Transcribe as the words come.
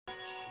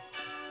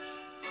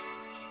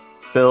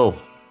Bill,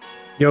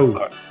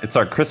 it's Yo,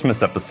 our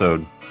Christmas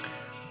episode.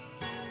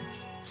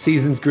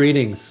 season's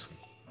greetings.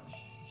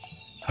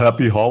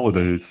 Happy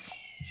holidays.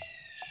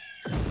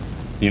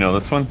 You know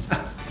this one?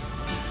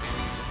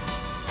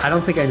 I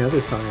don't think I know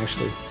this song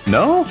actually.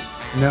 No?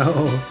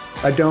 No,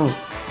 I don't.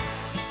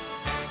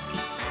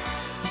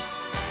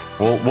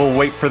 We'll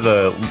wait for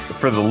the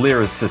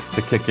lyricist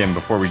to kick in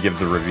before we give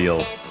the reveal.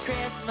 It's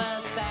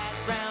Christmas at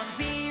Ground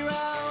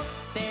Zero.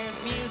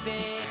 There's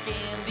music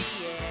in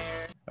the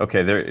air.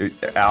 Okay,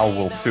 Al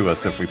will sue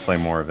us if we play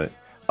more of it.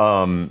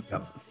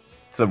 Yep.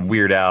 It's a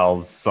Weird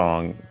Al's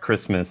song,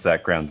 "Christmas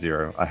at Ground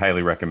Zero." I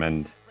highly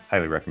recommend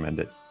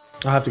it.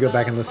 I'll have to go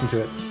back and listen to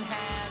it.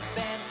 Has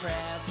been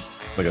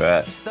pressed. Look at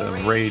that, the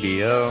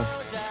radio.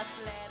 Just let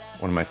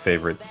us One of my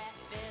favorites.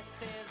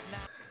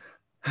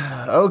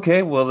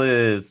 Okay, well,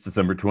 it's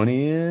December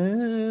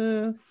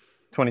 20th,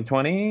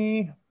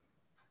 2020.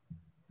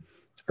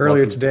 Earlier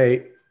Welcome.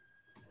 today,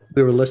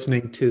 we were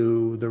listening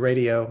to the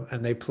radio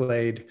and they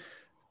played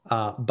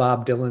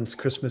Bob Dylan's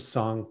Christmas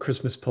song,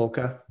 Christmas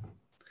Polka.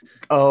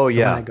 Oh, The one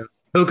yeah. that goes,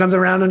 who comes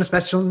around on a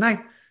special night?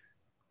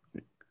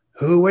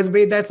 Who wears a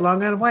bead that's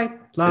long and white?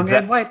 Long Is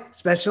that- and white,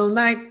 special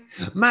night.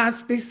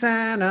 Must be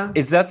Santa.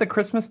 Is that the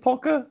Christmas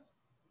polka?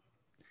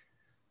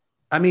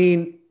 I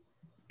mean,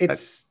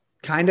 it's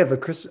kind of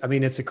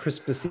it's a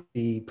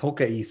Christmassy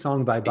polka-y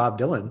song by Bob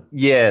Dylan.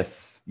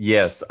 Yes.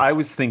 I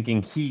was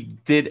thinking he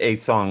did a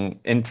song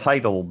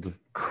entitled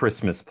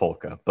Christmas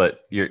Polka,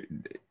 but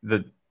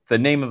the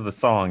name of the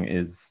song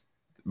is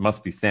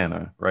Must Be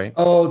Santa, right?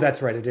 Oh,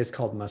 that's right. It is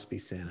called Must Be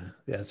Santa.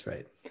 Yeah, that's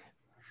right.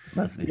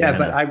 Must Be Yeah, Santa.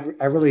 but I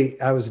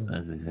was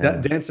Must Be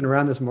Santa. dancing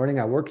around this morning.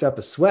 I worked up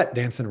a sweat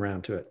dancing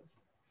around to it.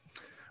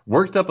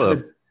 Worked up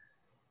a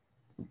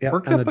Yeah,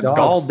 worked and up the a dogs,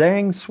 gall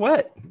dang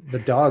sweat. the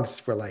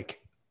dogs were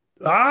like,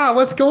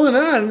 what's going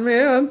on,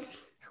 man?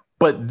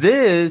 But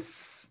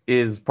this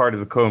is part of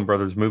the Coen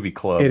Brothers Movie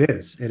Club. It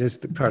is. It is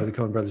part of the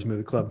Coen Brothers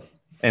Movie Club.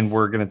 And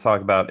we're going to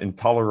talk about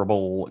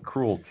Intolerable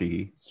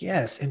Cruelty.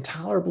 Yes,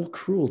 intolerable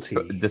cruelty.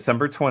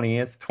 December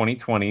 20th,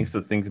 2020.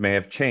 So things may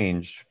have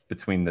changed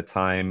between the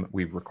time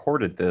we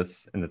recorded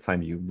this and the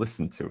time you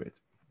listened to it.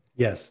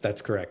 Yes,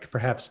 that's correct.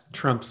 Perhaps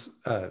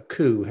Trump's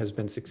coup has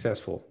been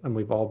successful and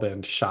we've all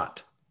been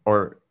shot.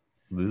 Or,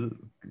 ugh,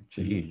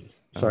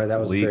 jeez. Sorry, that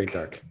was very bleak.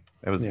 dark.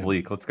 That was Yeah.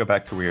 bleak. Let's go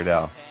back to Weird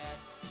Al.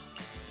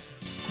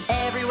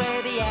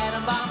 everywhere the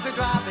atom bombs are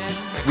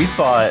dropping. We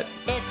thought,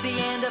 It's the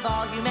end of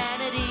all humanity.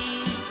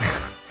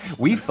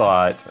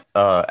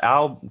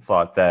 Al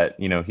thought that,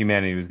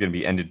 humanity was going to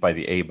be ended by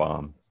the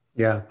A-bomb.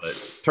 Yeah. But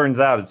turns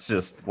out it's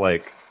just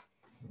like,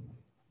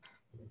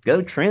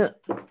 go Trent.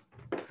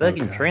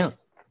 Fucking God. Trent.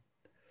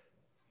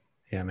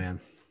 Yeah, man.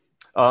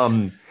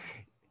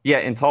 Yeah,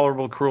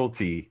 Intolerable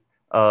Cruelty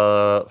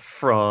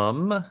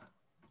from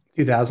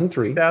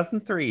 2003.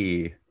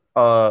 2003.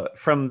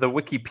 From the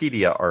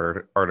Wikipedia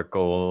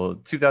article,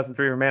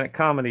 2003 romantic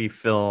comedy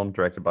film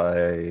directed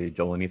by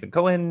Joel and Ethan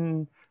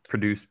Coen,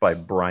 produced by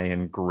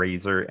Brian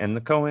Grazer and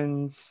the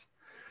Coens,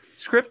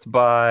 script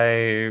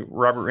by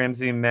Robert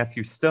Ramsey and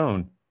Matthew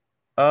Stone.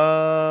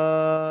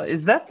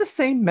 Is that the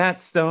same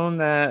Matt Stone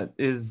that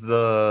is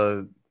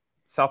the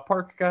South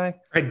Park guy?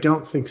 I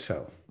don't think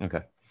so.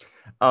 Okay.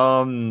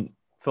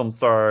 Film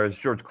stars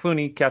George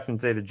Clooney, Catherine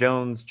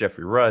Zeta-Jones,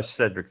 Jeffrey Rush,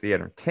 Cedric the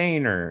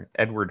Entertainer,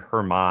 Edward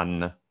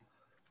Herman.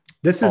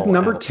 This is Oh,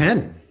 number wow.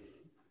 10.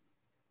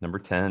 Number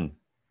 10.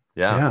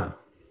 Yeah.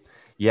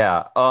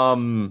 Yeah.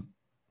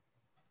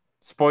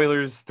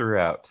 Spoilers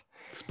throughout.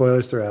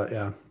 Spoilers throughout.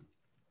 Yeah.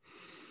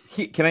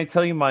 Can I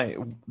tell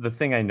you the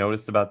thing I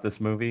noticed about this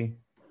movie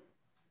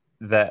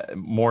that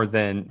more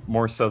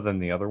so than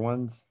the other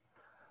ones?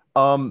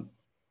 Or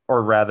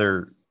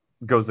rather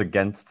goes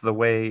against the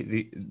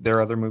way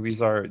their other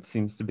movies are, it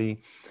seems to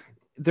be.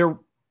 They're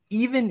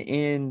even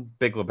in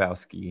Big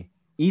Lebowski,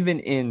 even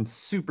in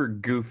super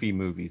goofy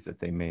movies that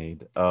they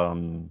made,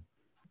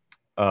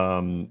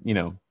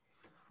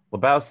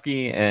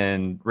 Lebowski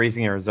and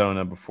Raising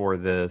Arizona before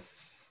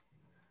this,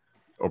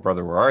 Oh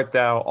Brother, Where Art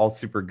Thou, all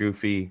super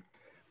goofy,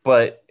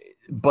 but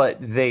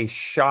they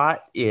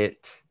shot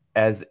it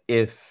as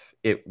if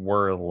it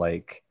were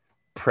like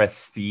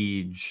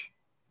prestige,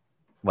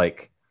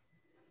 like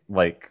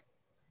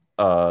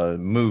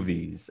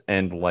movies,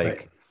 and like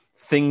Right.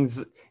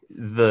 things,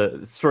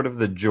 the sort of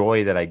the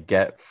joy that I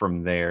get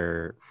from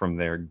their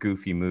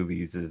goofy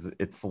movies is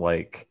it's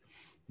like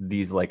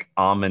these like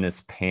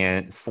ominous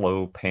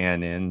slow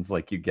pan ins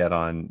like you get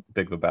on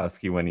Big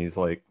Lebowski when he's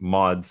like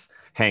Maud's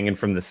hanging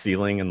from the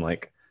ceiling and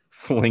like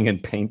flinging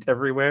paint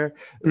everywhere,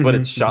 but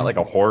it's shot like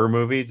a horror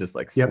movie, just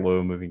like Yep.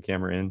 slow moving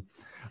camera in.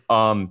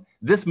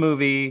 This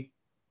movie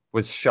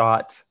was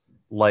shot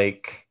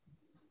like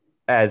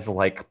as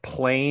like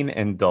plain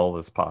and dull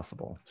as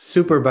possible.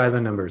 Super by the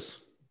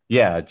numbers.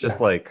 Yeah,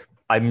 just like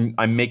I'm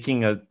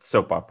making a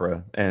soap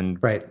opera,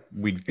 and Right.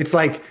 we It's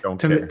like Don't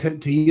care.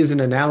 to use an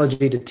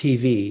analogy to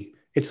TV,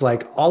 it's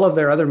like all of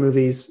their other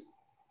movies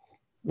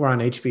were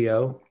on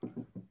HBO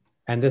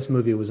and this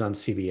movie was on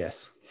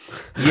CBS.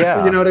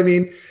 Yeah. You know what I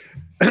mean?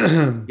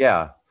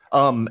 Yeah.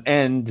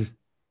 And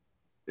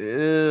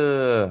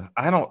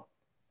I don't,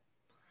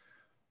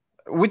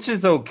 which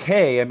is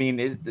okay. I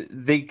mean,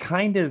 they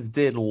kind of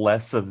did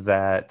less of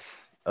that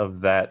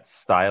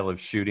style of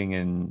shooting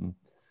in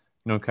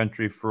No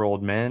Country for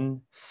Old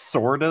Men,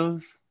 sort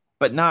of,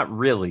 but not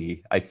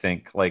really. I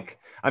think like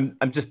I'm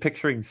just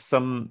picturing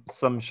some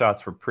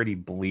shots were pretty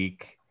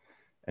bleak,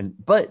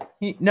 but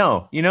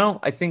no,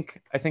 I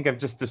think I've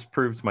just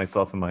disproved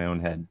myself in my own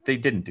head. They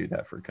didn't do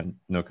that for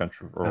No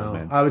Country for Old No,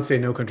 Men. I would say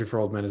No Country for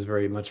Old Men is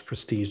very much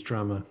prestige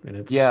drama in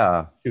its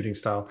Yeah, shooting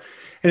style.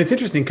 And it's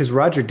interesting because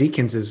Roger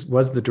Deakins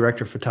was the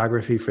director of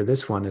photography for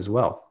this one as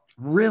well.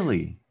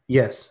 really.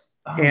 Yes.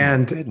 Oh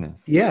And my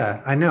goodness.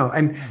 yeah, I know.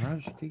 Yeah,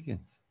 Roger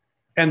Deakins.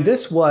 And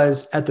this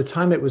was, at the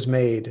time it was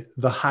made,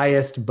 the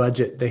highest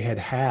budget they had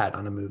had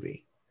on a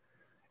movie.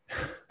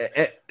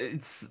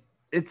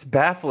 It's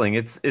baffling.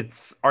 It's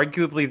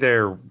arguably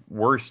their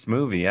worst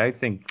movie. I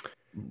think.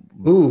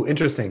 Ooh,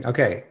 interesting.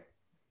 Okay.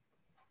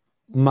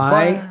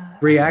 My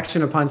But-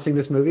 reaction upon seeing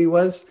this movie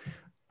was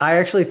I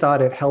actually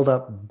thought it held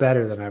up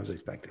better than I was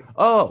expecting.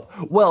 Oh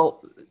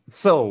well,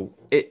 so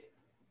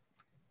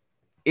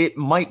it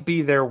might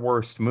be their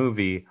worst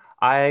movie.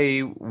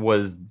 I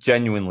was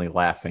genuinely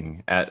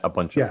laughing at a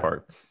bunch of Yeah.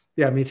 parts.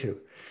 Yeah, me too.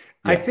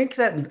 Yeah.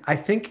 I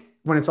think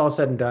when it's all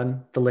said and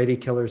done, The Lady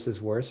Killers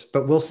is worse,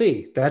 but we'll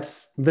see.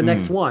 That's the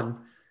next one.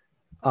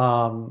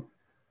 But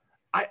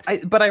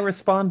I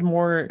respond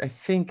more. I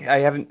think I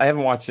haven't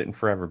watched it in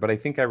forever, but I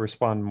think I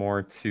respond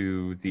more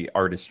to the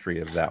artistry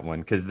of that one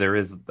because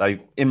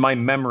in my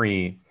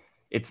memory,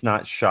 it's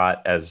not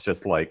shot as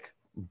just like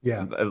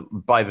Yeah.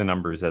 by the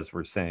numbers as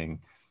we're saying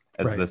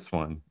as Right. this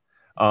one.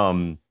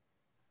 Some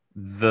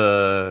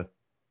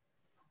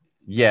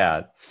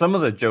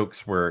of the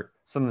jokes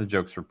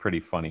were pretty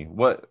funny.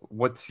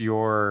 What's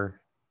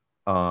your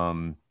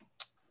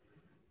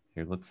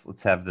here,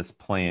 let's have this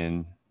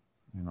playing.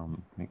 And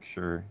I'll make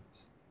sure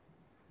it's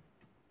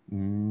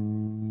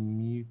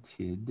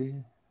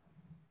muted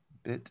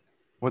bit.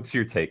 What's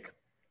your take?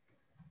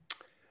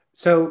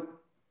 So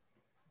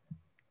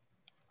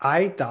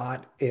I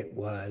thought it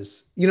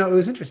was, it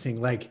was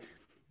interesting. Like,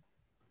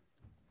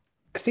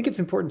 I think it's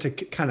important to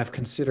kind of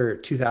consider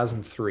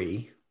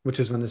 2003, which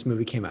is when this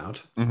movie came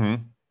out.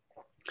 Mm-hmm.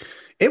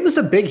 It was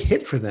a big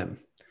hit for them.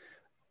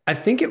 I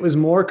think it was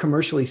more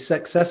commercially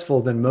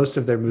successful than most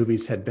of their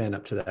movies had been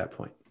up to that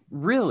point.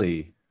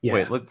 Really? Yeah.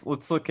 Wait,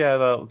 let's look at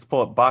let's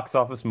pull up Box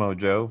Office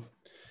Mojo.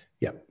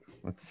 Yep.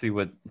 Let's see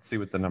what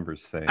the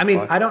numbers say. I mean,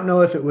 I don't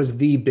know if it was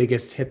the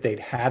biggest hit they'd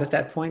had at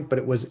that point, but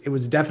it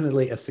was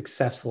definitely a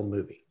successful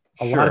movie.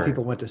 A lot of Sure.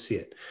 people went to see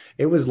it.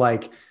 It was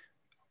like,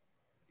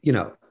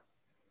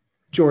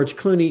 George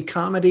Clooney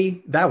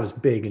comedy, that was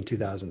big in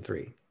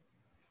 2003.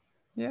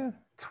 Yeah,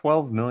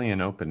 12 million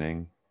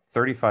opening,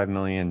 35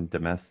 million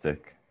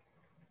domestic.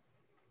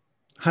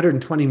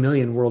 120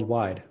 million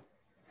worldwide.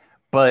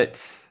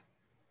 But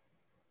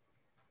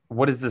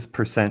what does this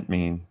percent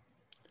mean?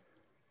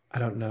 I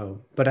don't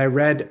know, but I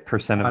read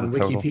Percent of on the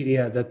total?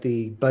 Wikipedia that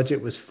the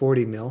budget was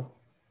 40 mil.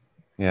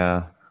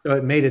 Yeah. So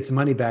it made its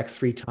money back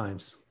 3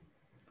 times.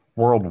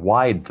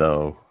 Worldwide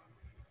though.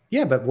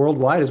 Yeah, but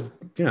worldwide is,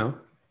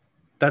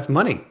 that's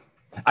money.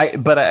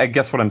 But I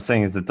guess what I'm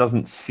saying is it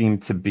doesn't seem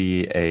to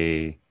be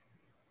a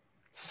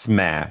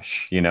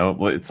smash,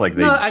 It's like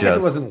they I guess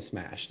it wasn't a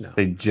smash. No.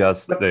 they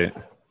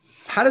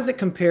How does it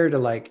compare to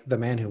like The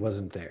Man Who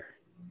Wasn't There?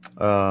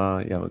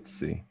 yeah, let's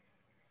see.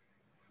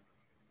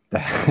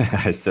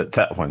 I said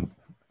that one.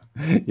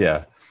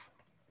 Yeah.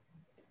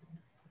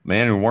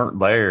 Man Who Weren't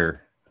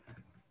There.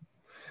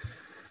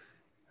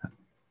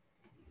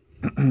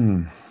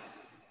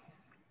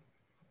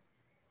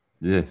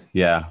 Yeah.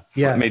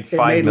 Yeah, It made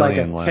 5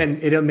 million like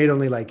less. 10. It made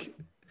only like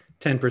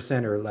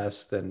 10% or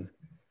less than.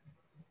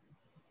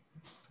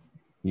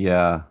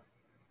 Yeah.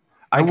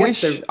 I I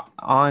guess wish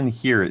on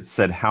here it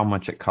said how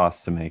much it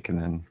costs to make, and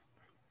then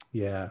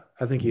Yeah,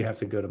 I think you have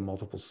to go to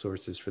multiple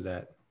sources for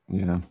that.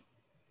 yeah.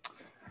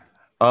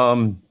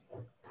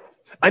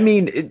 I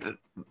mean,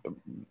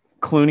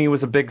 Clooney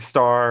was a big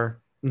star.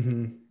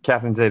 Mm-hmm.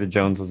 Catherine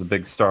Zeta-Jones was a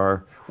big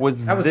star. Go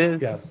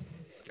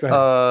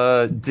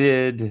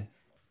ahead.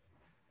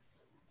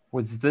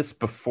 Was this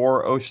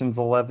before Ocean's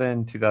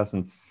 11,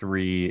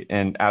 2003,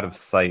 and Out of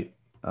Sight?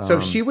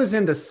 So she was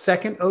in the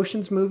second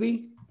Ocean's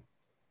movie,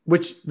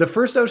 which the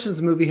first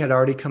Ocean's movie had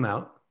already come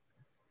out,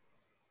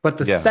 but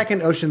the Yeah.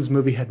 second Ocean's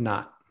movie had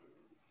not.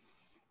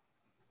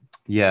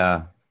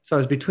 Yeah. So it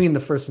was between the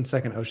first and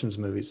second Ocean's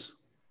movies.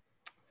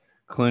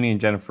 Clooney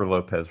and Jennifer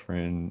Lopez were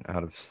in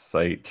Out of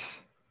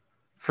Sight.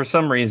 For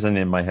some reason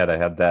in my head, I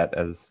had that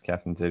as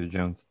Catherine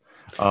Zeta-Jones.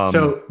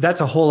 So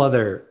that's a whole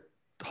other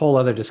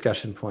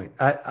discussion point.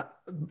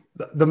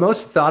 The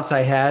most thoughts I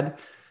had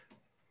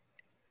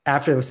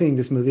after seeing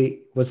this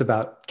movie was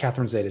about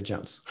Catherine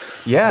Zeta-Jones.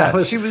 Yeah,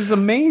 that she was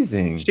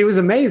amazing. She was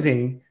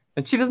amazing.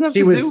 And she doesn't have she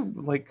to was-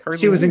 do like hardly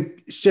She was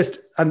anything. just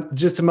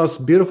the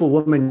most beautiful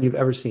woman you've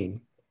ever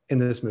seen in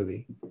this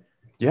movie.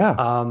 Yeah.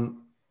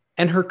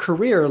 And her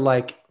career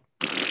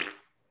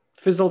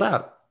fizzled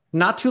out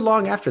not too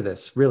long after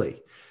this,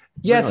 really.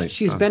 Yes, Really?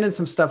 she's Huh. been in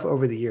some stuff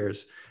over the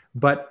years,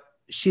 but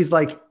she's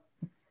like,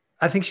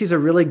 I think she's a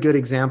really good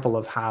example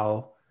of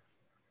how,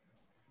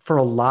 for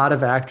a lot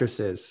of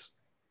actresses,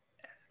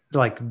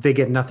 like they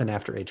get nothing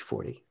after age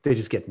 40. They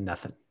just get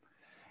nothing.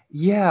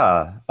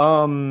 Yeah.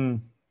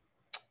 I'm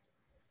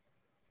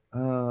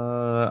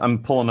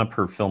pulling up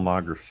her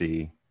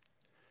filmography.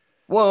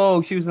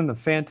 Whoa, she was in The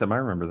Phantom. I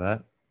remember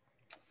that.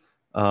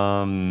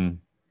 And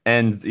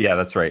yeah,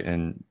 that's right.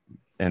 And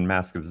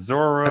Mask of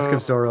Zorro. Mask of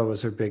Zorro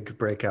was her big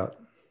breakout.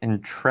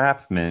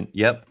 Entrapment.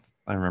 Yep,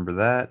 I remember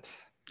that.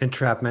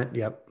 Entrapment.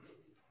 Yep,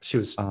 she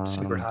was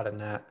super hot in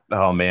that.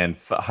 Oh man,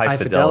 High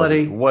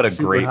Fidelity. What a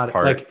great hot,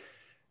 part! like,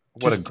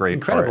 What a great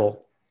incredible.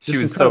 part! She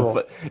was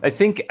incredible. So. I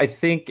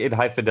think in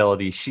High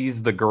Fidelity,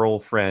 she's the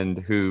girlfriend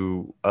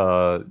who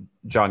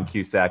John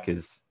Cusack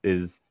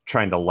is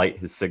trying to light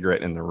his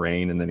cigarette in the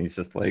rain, and then he's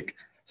just like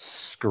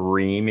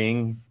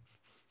screaming.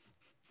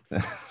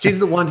 She's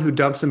the one who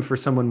dumps him for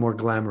someone more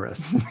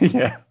glamorous.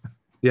 Yeah.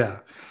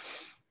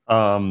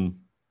 And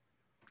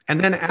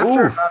then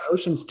after about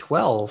Ocean's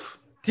 12,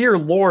 dear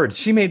Lord,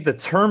 she made The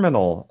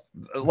Terminal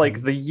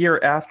like the year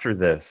after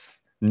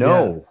this.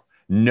 No,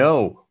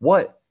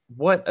 what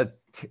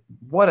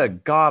a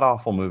god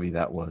awful movie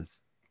that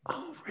was.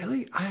 Oh,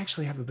 really? I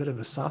actually have a bit of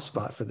a soft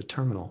spot for The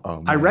Terminal.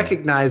 Oh, I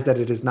recognize that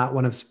it is not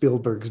one of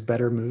Spielberg's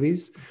better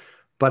movies,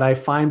 but I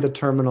find The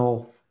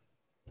Terminal,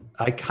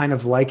 I kind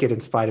of like it in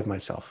spite of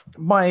myself.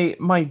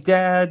 My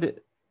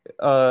dad,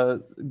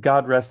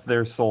 God rest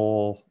their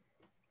soul,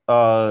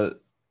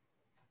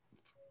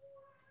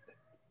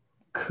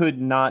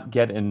 could not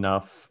get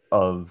enough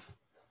of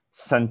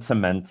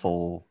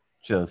sentimental.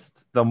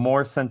 Just the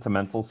more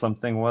sentimental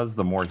something was,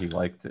 the more he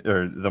liked it,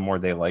 or the more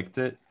they liked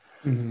it.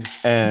 Mm-hmm.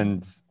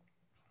 And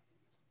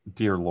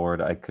dear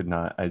Lord, I could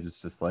not. I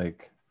just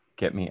like,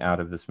 get me out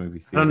of this movie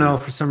theater. I don't know.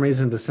 For some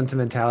reason, the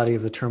sentimentality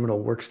of The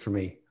Terminal works for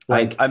me.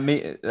 Like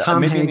maybe I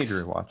need to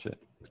rewatch it.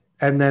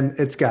 And then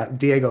it's got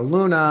Diego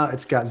Luna.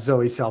 It's got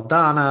Zoe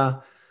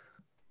Saldana.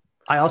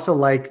 I also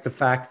like the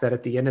fact that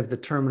at the end of The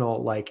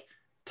Terminal, like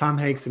Tom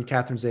Hanks and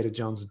Catherine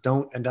Zeta-Jones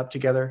don't end up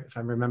together, if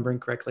I'm remembering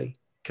correctly,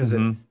 because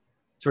it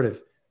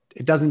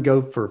doesn't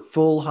go for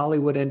full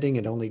Hollywood ending.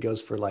 It only goes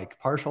for like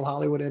partial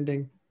Hollywood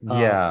ending.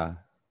 Yeah.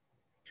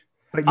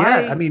 But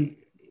yeah, I mean,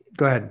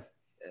 go ahead.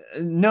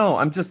 No,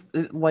 I'm just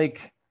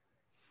like,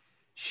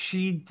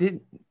 she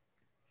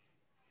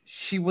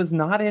was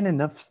not in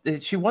enough.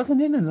 She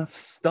wasn't in enough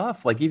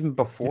stuff. Like even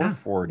before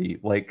 40,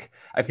 like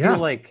I feel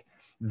like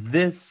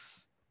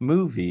this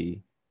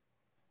movie,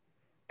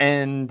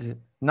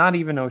 and not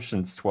even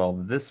Ocean's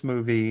 12, this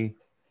movie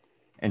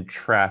and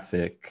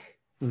Traffic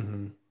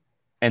and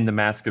The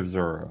Mask of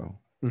Zorro.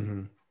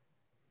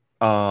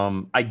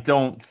 I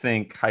don't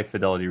think High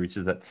Fidelity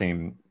reaches that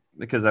same,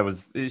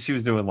 because she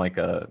was doing like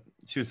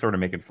she was sort of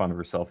making fun of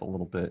herself a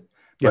little bit.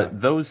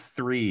 But those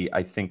three,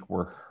 I think,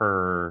 were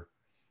her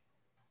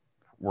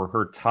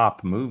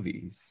top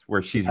movies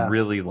where she's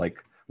really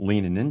like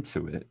leaning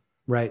into it.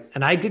 Right.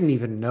 And I didn't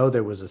even know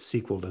there was a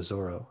sequel to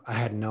Zorro. I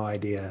had no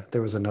idea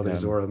there was another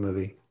Zorro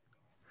movie.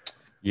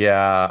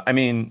 Yeah. I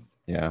mean,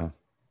 yeah.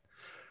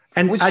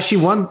 And she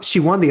won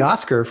the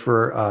Oscar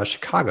for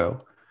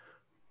Chicago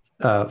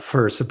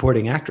for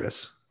supporting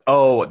actress.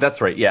 Oh,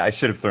 that's right. Yeah, I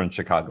should have thrown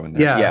Chicago in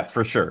there. Yeah,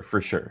 for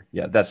sure.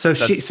 Yeah, that's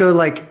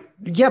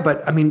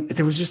but I mean,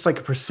 there was just like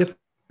a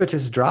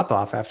precipitous drop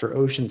off after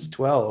Ocean's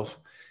 12,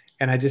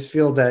 and I just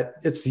feel that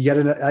it's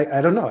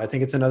I don't know. I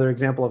think it's another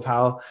example of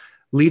how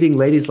leading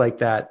ladies like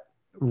that,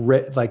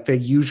 like they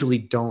usually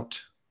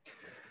don't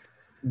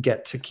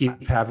get to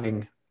keep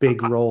having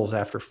big roles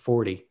after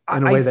 40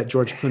 in a way that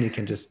George Clooney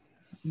can just.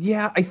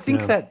 Yeah, I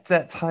think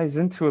that ties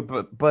into it,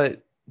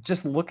 but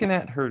just looking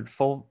at her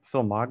full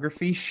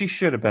filmography, she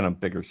should have been a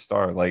bigger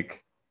star.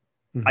 Like,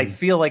 I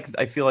feel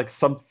like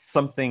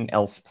something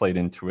else played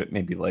into it.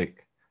 Maybe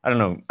like, I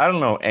don't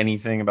know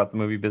anything about the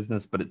movie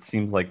business, but it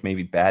seems like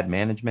maybe bad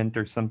management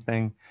or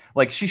something.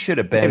 Like she should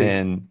have been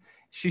in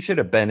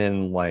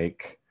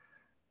like,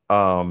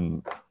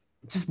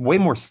 just way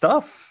more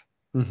stuff.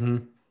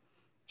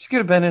 She could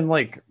have been in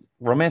like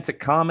romantic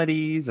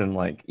comedies and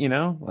like,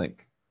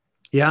 like.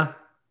 Yeah,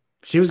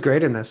 she was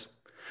great in this.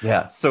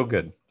 Yeah, so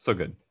good.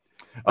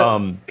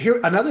 Here,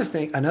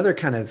 another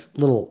kind of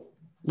little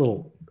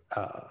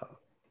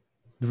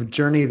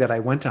journey that I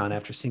went on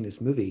after seeing this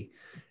movie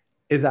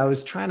is I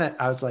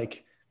was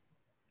like,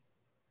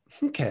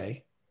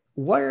 okay,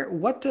 where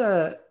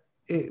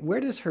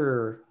does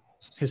her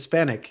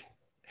Hispanic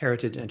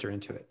heritage enter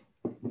into it?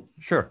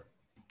 Sure.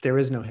 There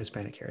is no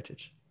Hispanic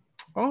heritage.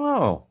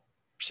 Oh.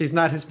 She's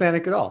not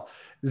Hispanic at all.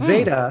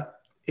 Zeta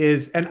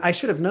is, and I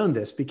should have known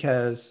this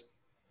because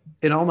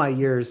in all my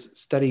years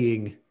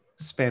studying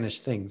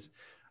Spanish things,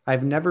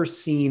 I've never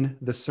seen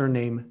the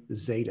surname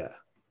Zeta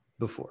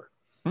before.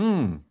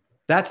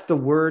 That's the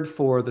word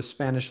for the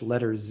Spanish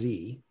letter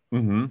Z.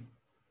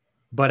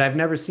 But I've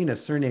never seen a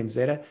surname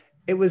Zeta.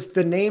 It was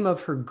the name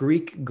of her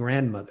Greek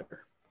grandmother.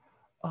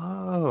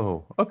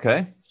 Oh,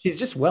 okay. She's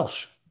just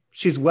Welsh.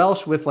 She's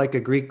Welsh with like a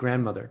Greek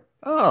grandmother.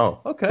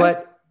 Oh, okay.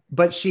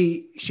 But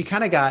she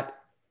kind of got,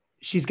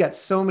 she's got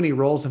so many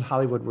roles in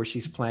Hollywood where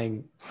she's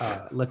playing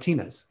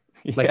Latinas,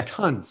 like Yeah.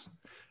 tons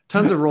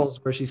of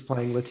roles where she's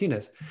playing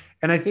Latinas.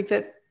 And I think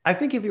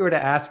if you were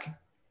to ask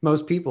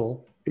most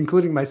people,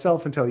 including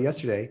myself until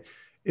yesterday,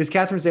 is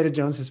Catherine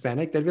Zeta-Jones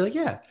Hispanic? They'd be like,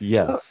 yeah.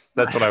 Yes,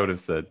 that's what I would have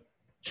said.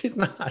 She's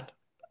not.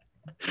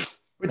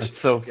 Which, That's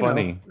so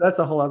funny. that's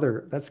a whole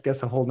other,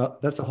 that's a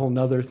whole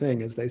nother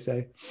thing, as they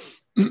say.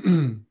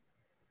 Yeah.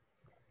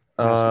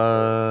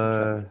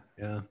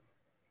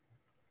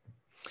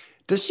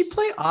 Does she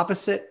play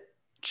opposite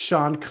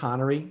Sean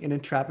Connery in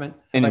Entrapment?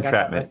 In Have I got that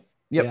Entrapment. right?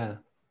 Yep. Yeah.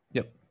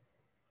 Yep.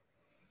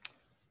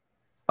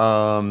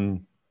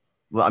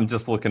 Well, I'm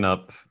just looking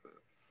up.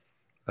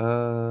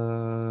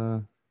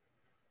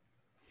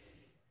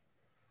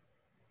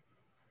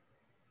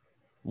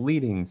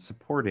 Leading,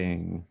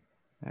 supporting,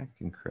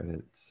 acting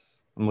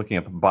credits. I'm looking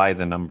up by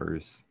the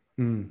numbers.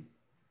 Mm.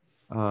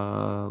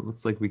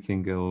 Looks like we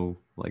can go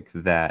like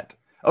that.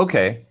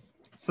 Okay.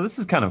 So this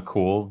is kind of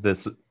cool.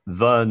 This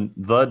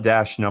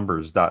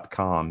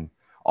the-numbers.com,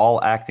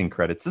 all acting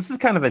credits. This is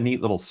kind of a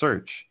neat little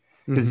search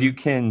because you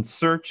can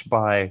search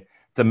by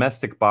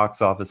domestic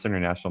box office,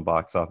 international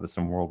box office,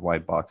 and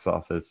worldwide box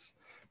office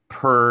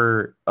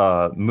per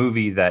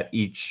movie that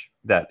each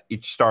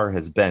star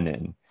has been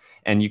in,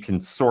 and you can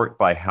sort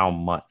by how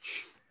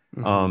much.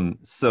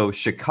 So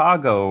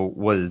Chicago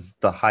was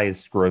the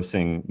highest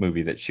grossing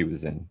movie that she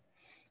was in.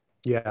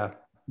 Yeah.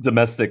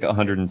 Domestic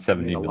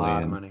 170 Made a million.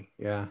 lot of money.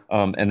 Yeah.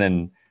 And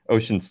then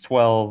Ocean's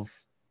 12,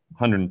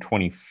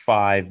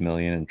 125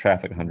 million, and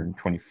Traffic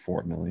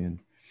 124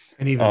 million.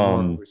 And even more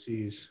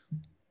overseas.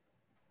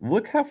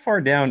 Look how far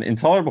down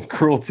Intolerable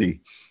Cruelty,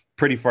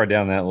 pretty far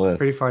down that list.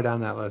 Pretty far down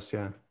that list,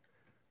 yeah.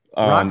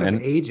 Rock of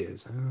and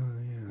Ages.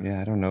 Oh, yeah.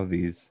 yeah, I don't know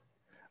these.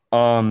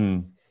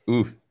 The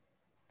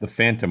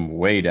Phantom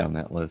way down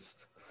that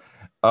list.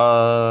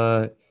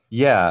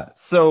 Yeah.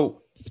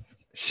 So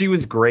she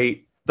was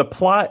great. The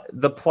plot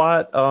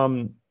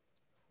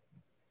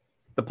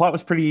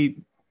was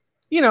pretty,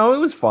 it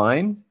was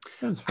fine.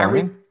 It was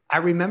fine. I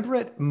remember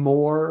it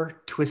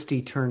more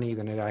twisty turny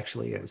than it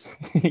actually is.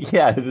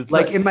 Yeah. It's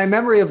like in my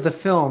memory of the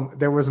film,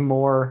 there was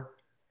more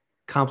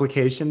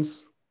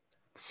complications.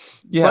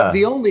 Yeah. But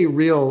the only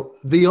real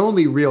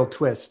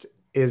twist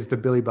is the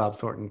Billy Bob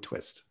Thornton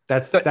twist.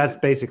 That's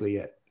basically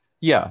it.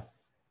 Yeah.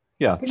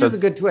 Yeah. Which is a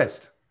good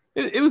twist.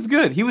 It was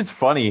good. He was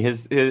funny. He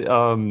was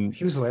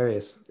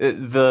hilarious.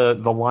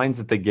 The lines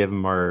that they give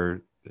him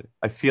are,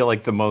 I feel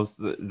like the most,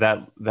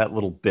 that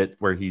little bit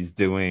where he's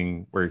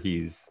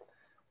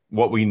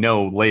what we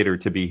know later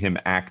to be him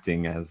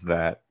acting as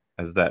that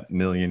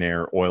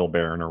millionaire oil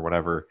baron or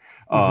whatever.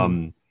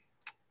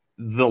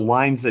 The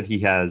lines that he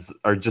has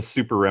are just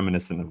super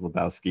reminiscent of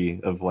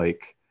Lebowski, of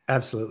like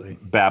absolutely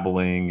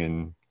babbling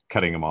and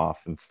cutting him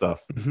off and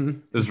stuff.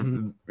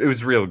 It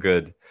was real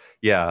good.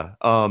 Yeah.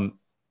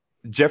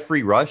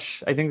 Jeffrey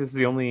Rush, I think this is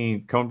the only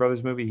Coen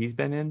Brothers movie he's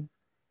been in.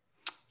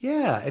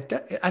 Yeah,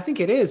 I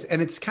think it is,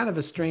 and it's kind of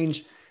a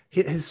strange.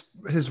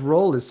 His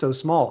role is so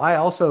small. I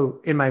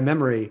also, in my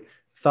memory,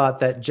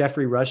 thought that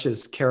Jeffrey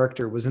Rush's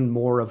character was in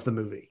more of the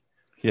movie.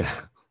 Yeah,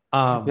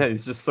 yeah,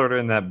 he's just sort of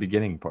in that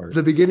beginning part.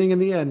 The beginning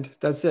and the end.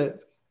 That's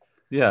it.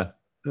 Yeah,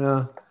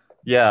 yeah,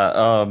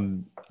 yeah.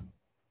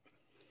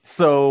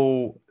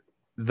 So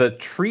the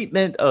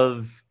treatment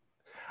of,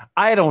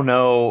 I don't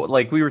know,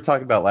 like we were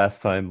talking about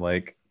last time,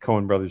 like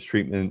Coen Brothers'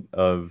 treatment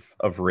of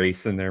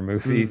race in their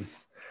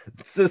movies.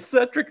 So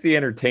Cedric the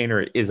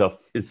Entertainer is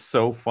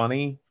so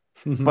funny,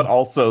 but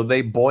also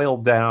they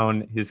boiled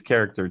down his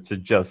character to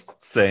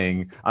just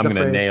saying, I'm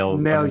gonna nail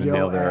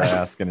their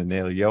ass, gonna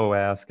nail yo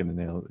ass, gonna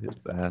nail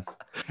his ass.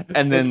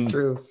 And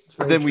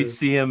then we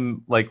see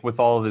him like with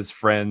all of his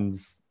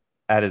friends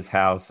at his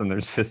house, and they're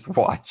just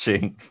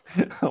watching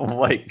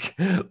like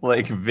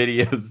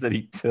videos that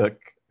he took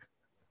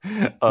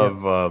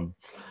of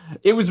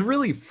it was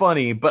really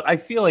funny, but I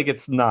feel like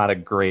it's not a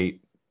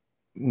great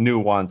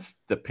nuanced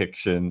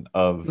depiction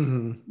of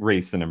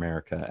race in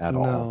America at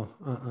all.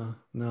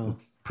 No.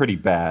 It's pretty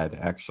bad,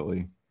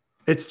 actually.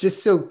 It's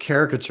just so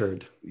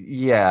caricatured.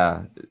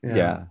 Yeah.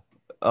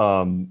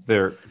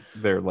 They're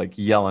like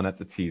yelling at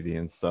the TV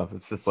and stuff.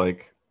 It's just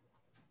like,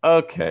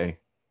 okay,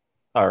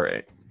 all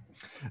right.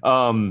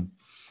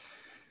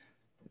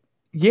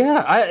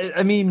 Yeah,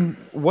 I mean,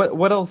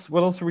 what else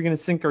are we going to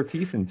sink our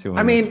teeth into?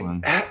 I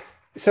mean,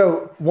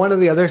 so one of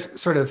the other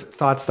sort of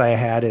thoughts that I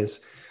had is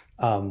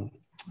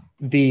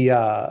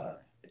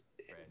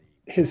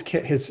his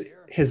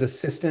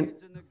assistant,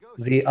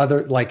 the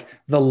other, like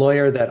the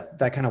lawyer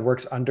that kind of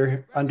works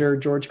under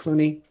George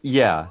Clooney.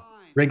 Yeah.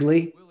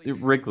 Wrigley,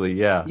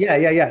 yeah.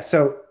 Yeah.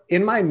 So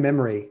in my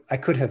memory, I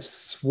could have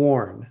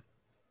sworn,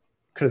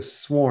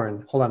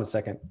 hold on a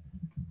second.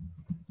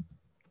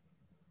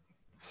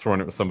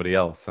 Sworn it was somebody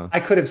else, huh? I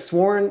could have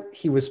sworn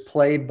he was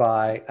played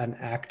by an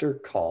actor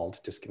called,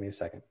 just give me a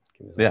second.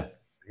 Yeah.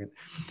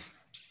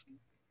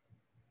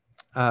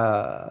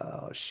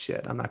 Oh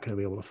shit, I'm not going to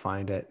be able to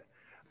find it.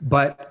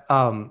 But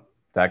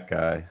that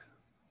guy.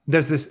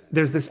 There's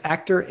this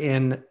actor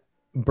in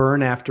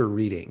Burn After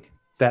Reading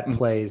that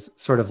plays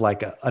sort of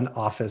like an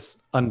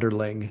office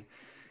underling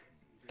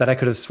that I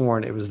could have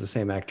sworn it was the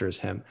same actor as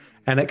him.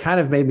 And it kind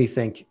of made me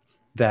think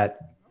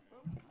that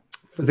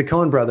for the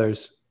Coen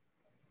brothers,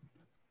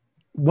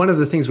 one of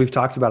the things we've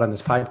talked about on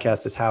this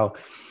podcast is how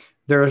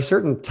there are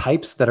certain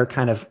types that are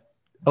kind of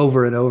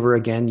over and over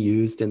again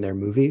used in their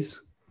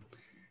movies.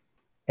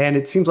 And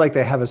it seems like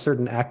they have a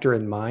certain actor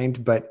in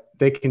mind, but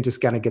they can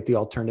just kind of get the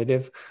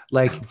alternative.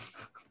 Like,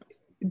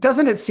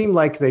 doesn't it seem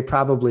like they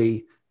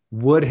probably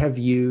would have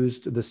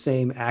used the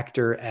same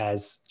actor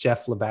as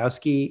Jeff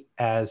Lebowski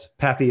as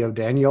Pappy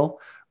O'Daniel,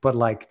 but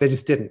like they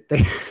just didn't.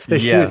 They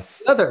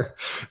Yes. used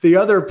the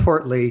other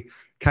portly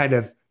kind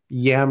of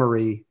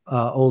yammery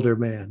older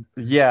man.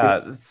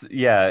 Yeah,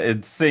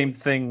 it's same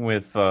thing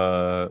with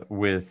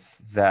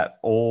that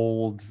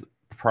old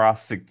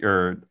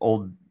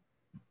old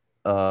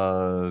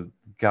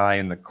guy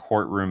in the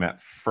courtroom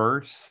at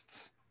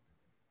first.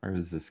 Where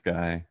is this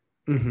guy?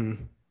 Mm-hmm.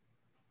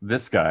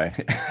 This guy.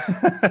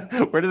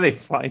 Where do they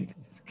find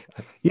these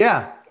guys?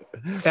 Yeah,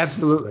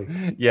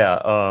 absolutely. Yeah.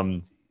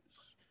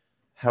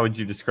 How would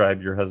you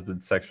describe your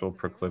husband's sexual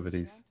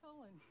proclivities?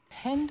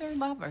 Tender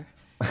lover.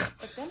 But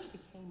then he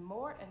became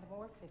more and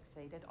more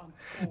fixated on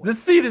porn.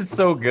 This scene is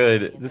so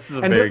good. This is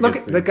a And very look good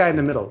at scene. the guy in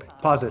the middle.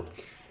 Pause it.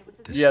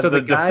 Yeah, So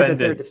the guy that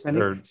they're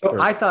defendant, defending.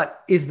 So I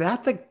thought, is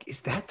that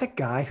the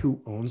guy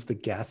who owns the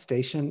gas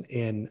station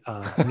in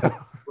No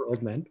for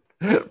Old Men?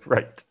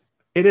 right.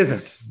 It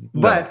isn't,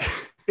 but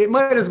it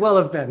might as well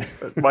have been.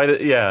 It might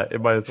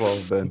as well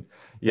have been.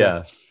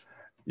 Yeah.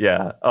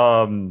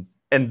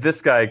 And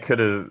this guy could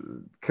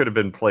have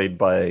been played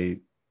by,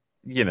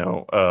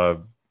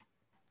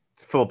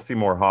 Philip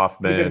Seymour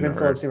Hoffman. He could have been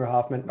Philip Seymour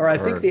Hoffman. Or I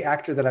think the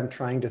actor that I'm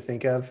trying to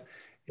think of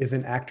is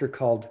an actor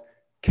called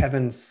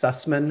Kevin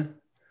Sussman,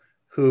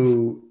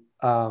 who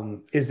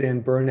is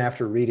in Burn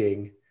After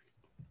Reading,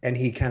 and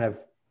he kind of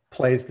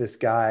plays this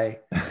guy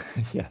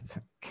yeah.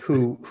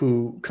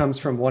 who comes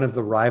from one of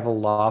the rival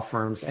law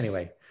firms.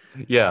 Anyway,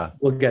 Yeah.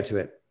 we'll get to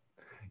it.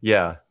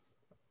 Yeah.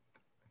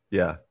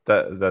 Yeah.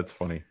 That's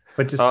funny.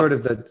 But just sort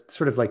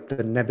of like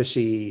the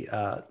nebbishy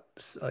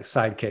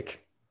sidekick.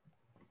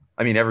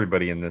 I mean,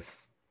 everybody in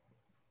this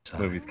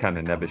movie's kind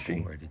of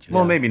nebbishy.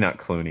 Well, maybe not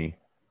Clooney.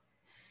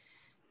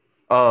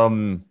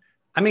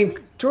 I mean,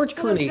 George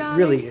Clooney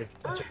really is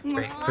such a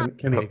great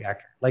comedic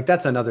actor. Like,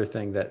 that's another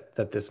thing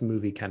that this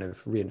movie kind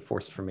of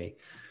reinforced for me.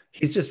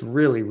 He's just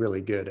really,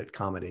 really good at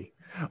comedy.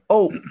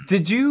 Oh,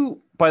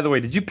 by the way,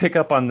 did you pick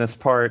up on this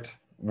part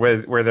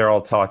where they're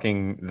all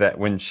talking, that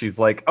when she's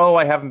like, "Oh,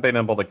 I haven't been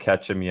able to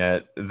catch him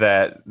yet,"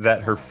 that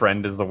her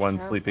friend is the one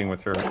sleeping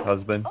with her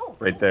husband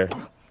right there?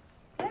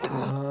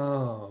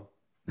 Oh,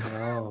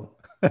 no.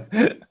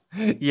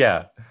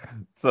 Yeah.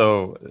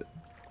 So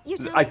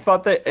I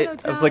thought that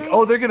I was like,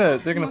 "Oh, they're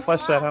gonna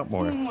flesh that out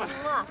more."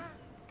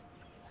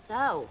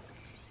 So,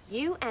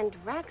 you and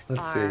Rex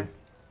Let's are... see.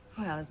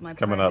 Well, as my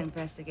coming private up.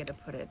 investigator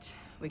put it,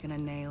 we're gonna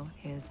nail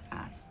his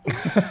ass.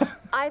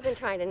 I've been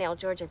trying to nail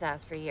George's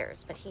ass for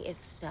years, but he is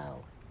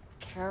so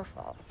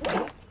careful.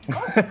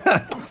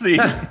 See,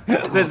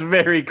 that's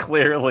very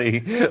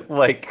clearly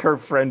like her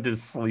friend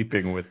is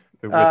sleeping with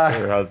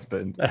her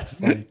husband. That's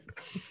funny.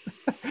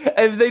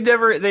 And they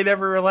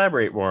never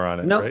elaborate more on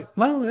it. No, Right?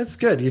 well, that's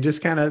good. You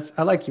just kind of,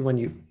 I like you when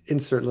you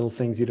insert little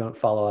things you don't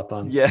follow up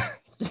on. Yeah.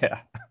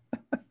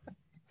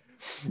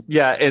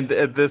 Yeah, and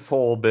this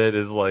whole bit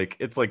is like,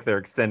 it's like they're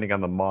extending on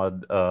the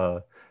Maud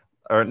or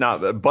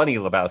not Bunny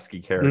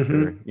Lebowski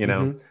character.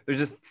 They're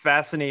just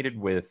fascinated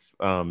with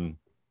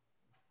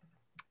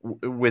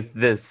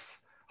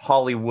this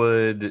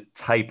Hollywood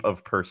type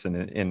of person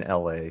in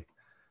LA.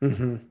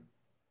 Mm-hmm.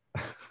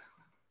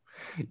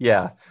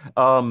 Yeah.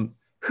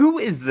 Who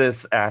is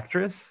this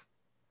actress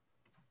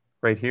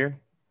right here?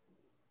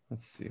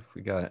 Let's see if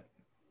we got it.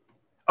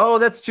 Oh,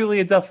 that's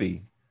Julia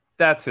Duffy.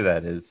 That's who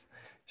that is.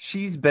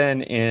 She's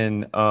been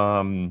in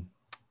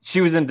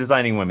she was in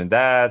Designing Women.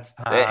 That's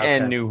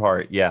and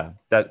Newhart. Yeah.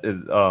 That is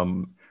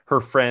her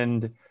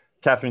friend,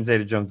 Catherine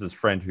Zeta-Jones's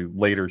friend, who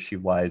later she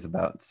lies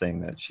about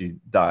saying that she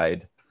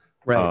died.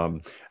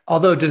 Right.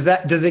 Although does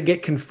it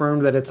get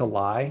confirmed that it's a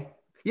lie?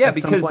 Yeah, at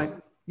some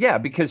point?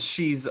 because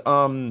she's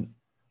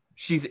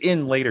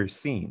in later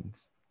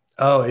scenes.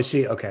 Oh, is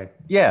she? Okay.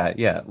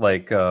 Yeah.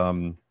 Like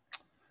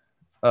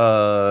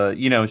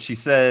she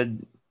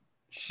said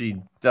she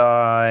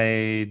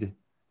died,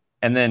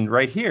 and then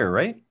right here,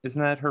 right?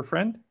 Isn't that her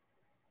friend?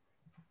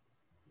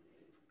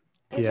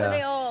 It's Yeah. where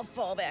they all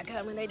fall back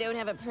on when they don't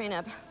have a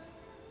prenup.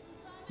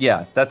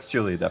 Yeah, that's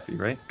Julia Duffy,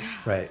 right?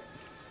 Right.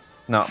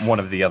 Not one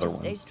of the other Just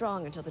stay ones.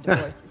 strong until the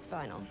divorce is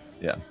final.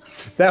 Yeah.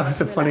 That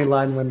was a funny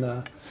Relax. line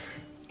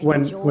when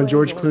Enjoy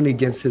George your Clooney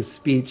gives his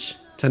speech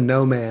to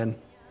No Man.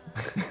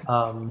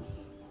 And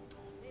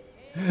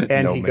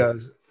No he Man.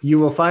 goes, "You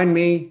will find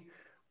me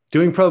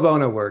doing pro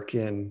bono work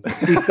in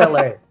East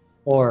LA."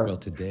 Or Well,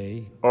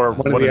 today, Or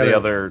One of one the of the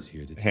other- other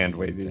here to tell hand you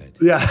wavy. that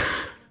yeah.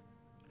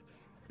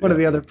 One of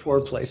the other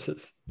poor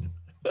places.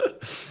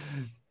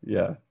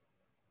 Yeah.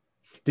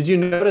 Did you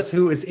notice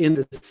who is in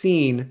the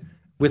scene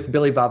with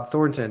Billy Bob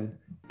Thornton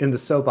in the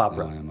soap Now, I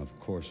opera. am of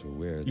course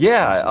aware that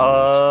Yeah,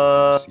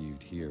 the information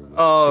received here with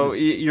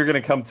cynicism, you're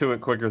gonna come to it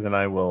quicker than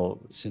I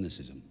will.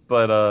 cynicism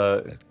But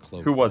that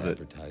cloak who was that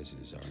it?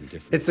 advertises our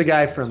indifference It's the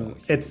guy towards all from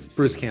human it's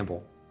Bruce feeling.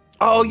 Campbell.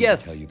 Oh I'm here to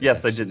yes, tell you that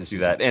yes, that I did see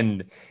cynicism-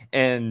 that.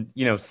 And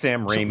you know,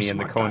 Sam Raimi and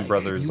the smart Coen guy.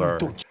 brothers You are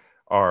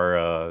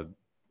thought-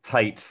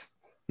 tight,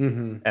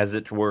 Hmm. as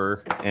it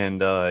were.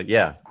 And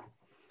yeah,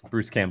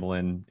 Bruce Campbell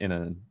in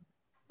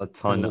a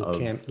ton of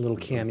little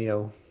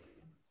cameo.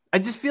 I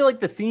just feel like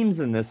the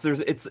themes in this,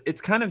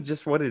 it's kind of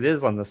just what it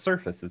is on the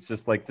surface. It's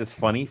just like this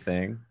funny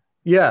thing.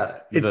 Yeah,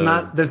 it's The-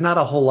 not. There's not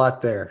a whole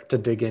lot there to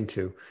dig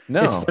into.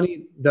 No. It's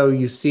funny though.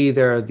 You see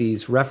there are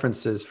these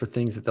references for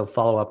things that they'll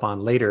follow up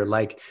on later,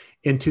 like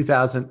in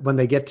 2000 when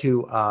they get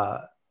to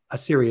A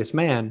Serious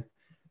Man.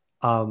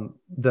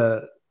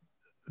 The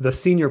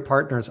senior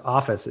partner's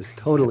office is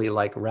totally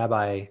like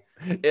Rabbi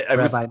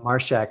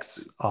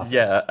Marshak's office.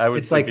 Yeah, I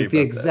was It's like thinking the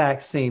about that.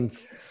 exact same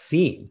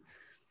scene.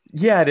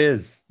 Yeah, it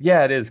is.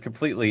 Yeah, it is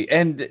completely.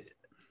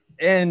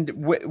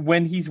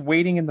 When he's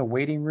waiting in the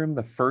waiting room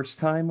the first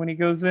time when he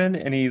goes in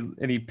and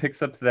he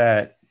picks up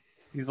that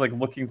he's like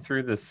looking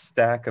through this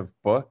stack of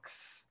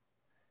books,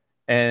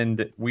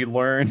 and we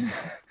learn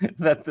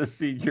that the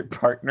senior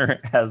partner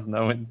has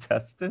no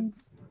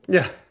intestines.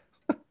 Yeah.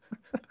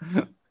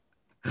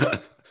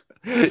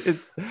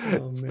 It's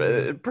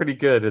man. pretty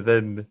good. And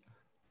then,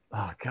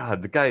 oh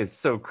god, the guy is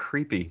so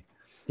creepy.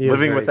 He is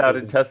Living very without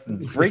creepy.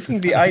 intestines,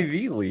 breaking the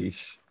IV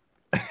leash.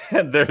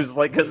 And there's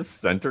like a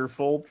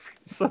centerfold for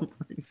some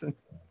reason.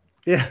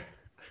 Yeah.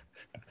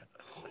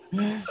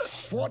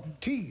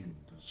 14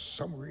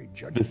 summary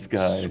judgments. This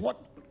guy. What?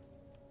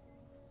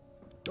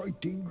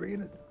 13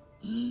 granted.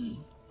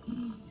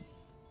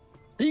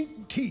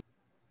 18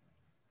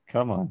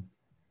 Come on.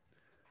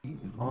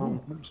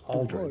 movements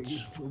Aldrich.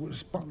 deployed for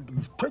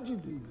responding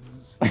prejudice.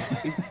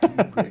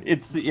 18 granted.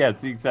 It's the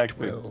exact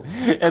same. Well,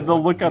 And the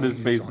look on his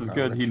days face on is our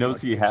good. He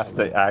knows he has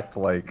to recollections act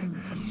like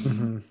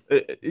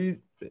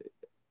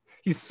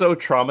he's so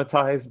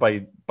traumatized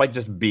by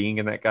just being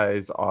in that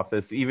guy's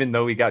office. Even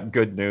though he got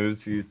good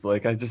news, he's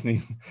like, I just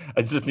need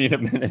a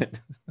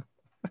minute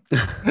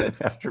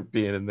after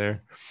being in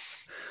there.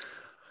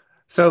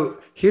 So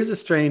here's a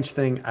strange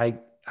thing. I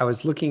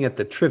was looking at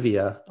the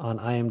trivia on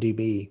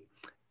IMDb,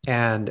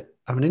 and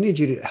I'm going to need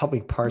you to help me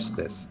parse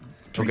this.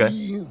 Okay.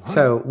 300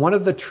 So one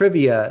of the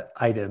trivia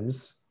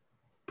items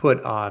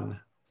put on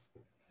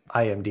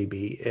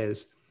IMDb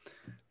is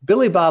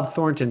Billy Bob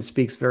Thornton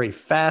speaks very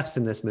fast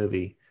in this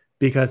movie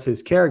because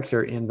his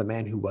character in The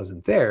Man Who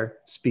Wasn't There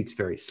speaks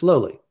very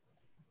slowly.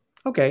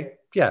 Okay,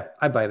 yeah,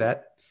 I buy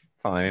that.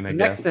 Fine, I The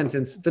guess.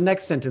 the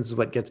next sentence is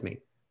what gets me.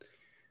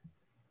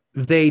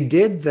 They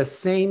did the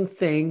same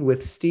thing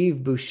with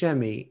Steve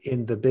Buscemi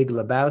in The Big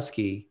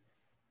Lebowski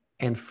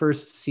and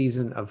first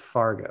season of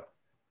Fargo.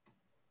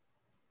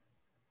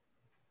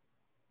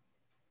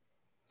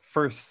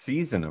 First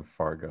season of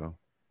Fargo.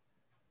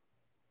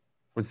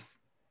 Was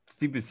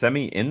Steve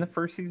Buscemi in the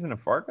first season of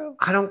Fargo?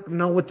 I don't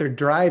know what they're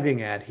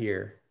driving at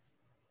here.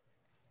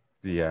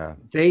 Yeah.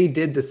 They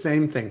did the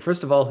same thing.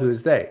 First of all, who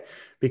is they?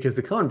 Because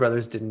the Coen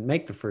brothers didn't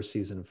make the first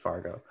season of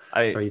Fargo.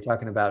 So are you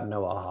talking about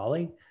Noah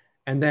Hawley?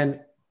 And then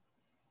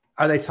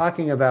are they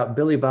talking about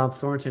Billy Bob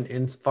Thornton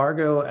in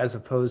Fargo as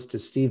opposed to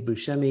Steve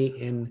Buscemi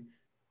in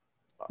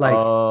like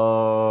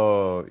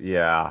Oh,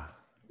 yeah.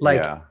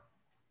 Like- yeah.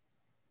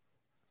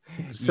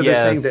 so they're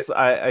saying Yes, that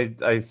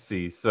I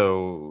see.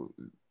 So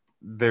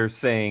they're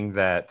saying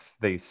that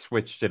they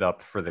switched it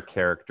up for the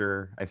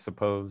character, I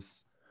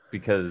suppose,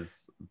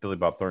 because Billy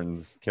Bob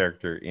Thornton's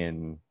character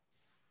in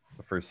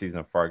the first season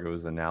of Fargo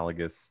is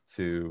analogous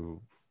to,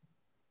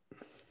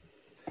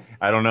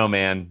 I don't know,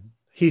 man.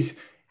 he's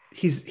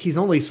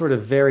only sort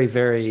of very,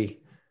 very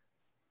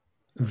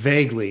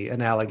vaguely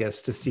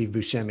analogous to Steve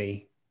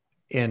Buscemi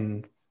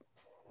in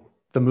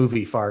the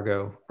movie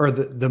Fargo or in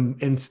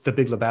the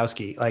Big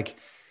Lebowski. Like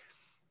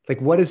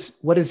what is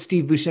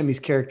Steve Buscemi's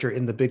character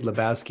in the Big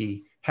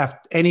Lebowski have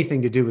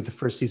anything to do with the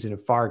first season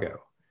of Fargo?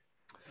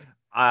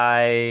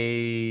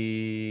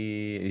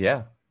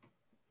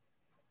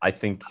 I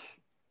think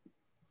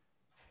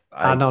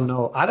I don't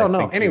know. I don't know.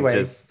 think they Anyway,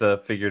 just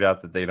figured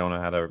out that they don't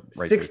know how to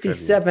write their trivia.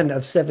 67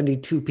 of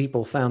 72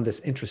 people found this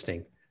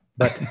interesting,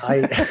 but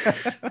I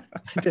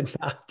did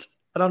not.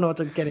 I don't know what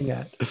they're getting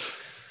at.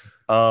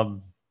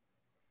 Although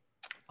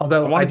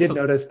I wanted did to-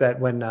 notice that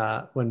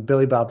when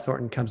Billy Bob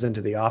Thornton comes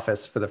into the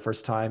office for the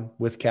first time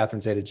with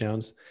Catherine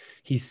Zeta-Jones,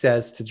 he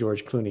says to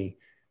George Clooney,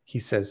 she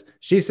says,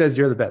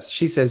 you're the best.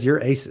 She says,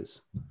 you're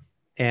aces.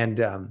 And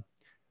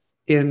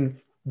in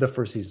the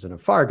first season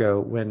of Fargo,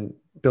 when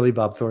Billy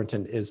Bob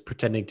Thornton is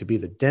pretending to be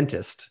the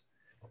dentist,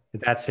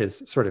 that's his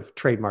sort of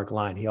trademark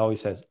line. He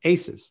always says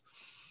aces.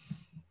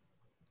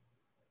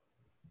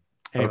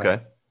 Anyway,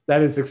 Okay.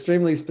 that is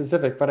extremely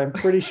specific, but I'm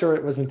pretty sure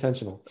it was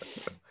intentional.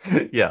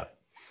 Yeah.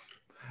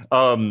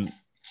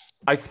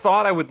 I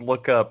thought I would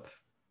look up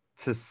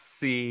to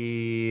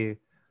see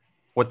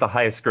what the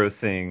highest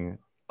grossing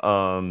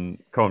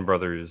Coen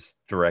Brothers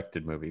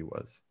directed movie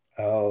was.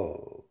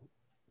 Oh,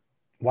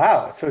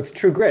 wow. So it's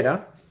True Grit,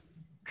 huh?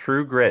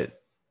 True Grit.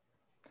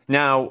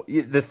 Now,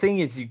 the thing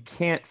is, you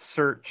can't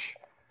search.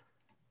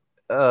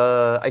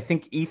 I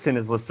think Ethan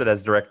is listed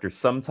as director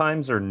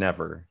sometimes or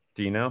never.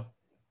 Do you know?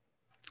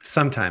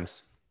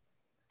 Sometimes.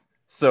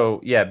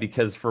 So yeah,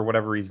 because for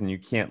whatever reason you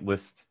can't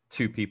list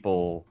two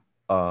people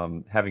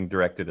having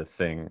directed a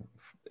thing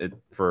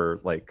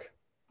for like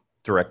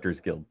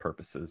Directors Guild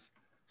purposes.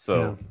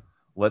 So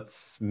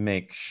let's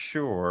make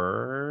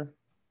sure.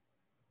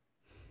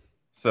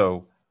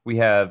 So we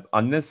have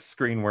on this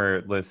screen where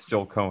it lists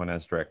Joel Cohen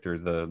as director,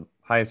 the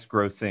highest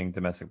grossing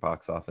domestic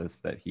box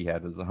office that he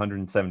had was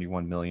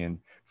 171 million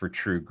for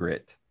True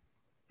Grit.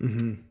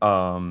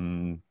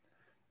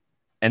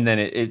 And then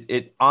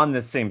it on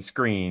the same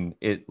screen,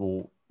 it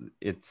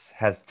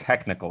has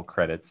technical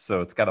credits.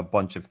 So it's got a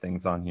bunch of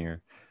things on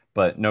here,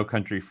 but No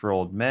Country for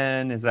Old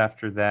Men is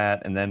after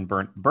that. And then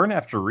Burn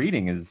After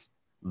Reading is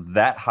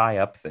that high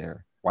up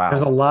there. Wow.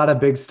 There's a lot of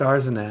big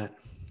stars in that.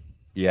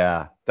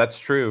 Yeah, that's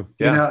true.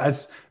 Yeah. You know,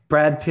 it's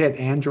Brad Pitt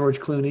and George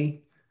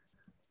Clooney.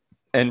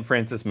 And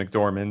Frances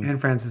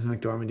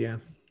McDormand. Yeah.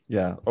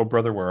 Yeah. Oh,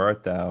 Brother, Where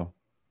Art Thou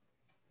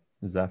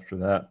is after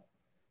that.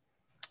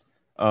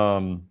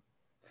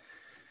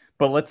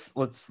 But let's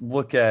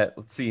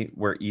see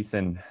where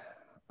Ethan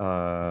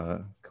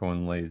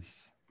Cohen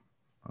lays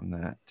on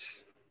that.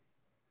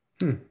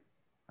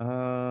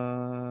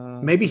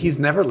 Maybe he's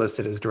never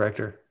listed as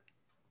director.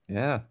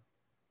 Yeah.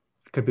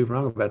 Could be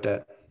wrong about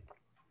that.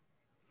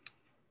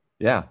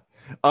 Yeah.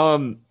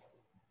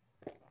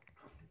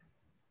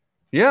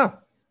 Yeah.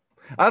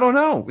 I don't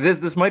know.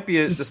 This might be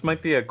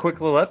a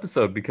quick little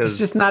episode because it's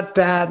just not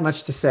that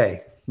much to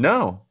say.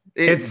 No.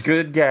 It's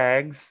good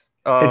gags.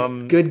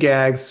 It's good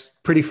gags,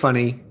 pretty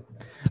funny.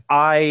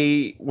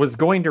 I was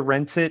going to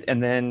rent it,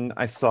 and then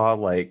I saw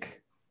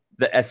like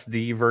the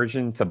SD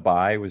version to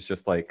buy was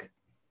just like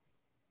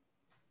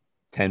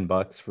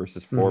 $10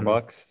 versus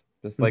 $4.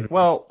 It's like,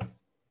 well,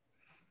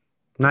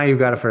 now you've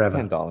got it forever.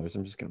 $10.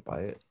 I'm just gonna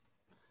buy it.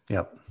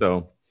 Yep.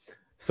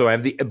 So I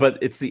have but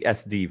it's the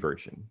SD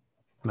version.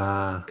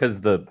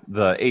 Because the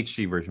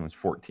HD version was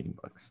 $14.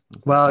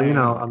 Well, you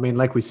know, I mean,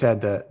 like we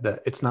said, the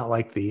it's not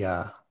like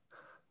the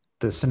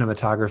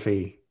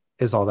cinematography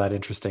is all that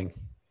interesting.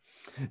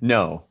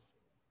 No.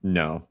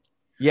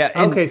 Yeah.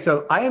 Okay,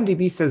 so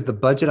IMDb says the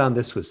budget on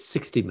this was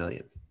 60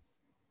 million.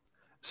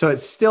 So it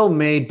still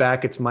made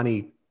back its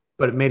money,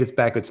 but it made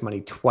back its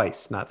money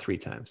twice, not 3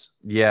 times.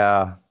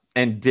 Yeah,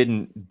 and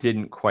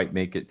didn't quite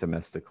make it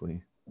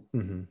domestically.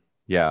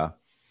 Yeah.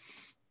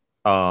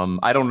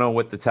 I don't know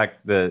what that's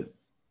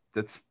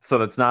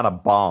not a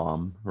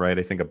bomb, right?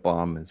 I think a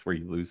bomb is where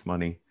you lose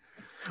money.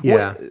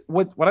 Yeah.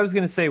 What I was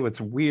gonna say, what's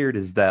weird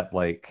is that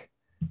like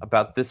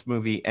about this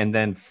movie and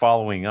then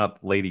following up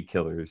Lady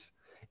Killers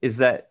is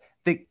that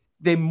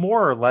they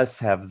more or less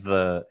have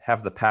the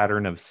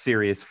pattern of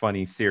serious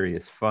funny,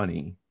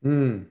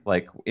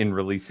 like in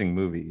releasing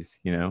movies,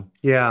 you know?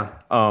 Yeah.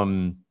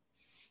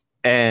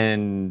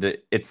 And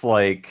it's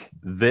like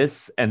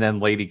this and then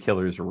Lady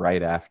Killers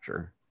right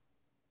after.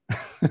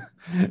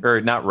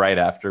 Or not right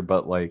after,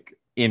 but like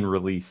in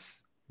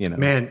release, you know.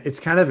 Man,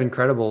 it's kind of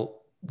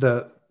incredible.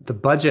 The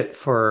budget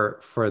for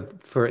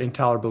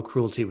Intolerable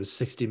Cruelty was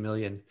 60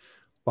 million,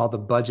 while the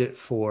budget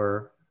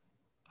for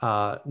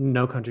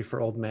No Country for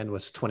Old Men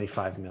was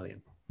 25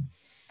 million.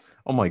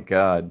 Oh my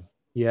God.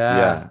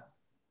 Yeah.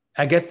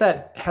 I guess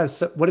that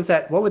has, what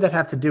would that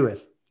have to do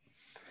with?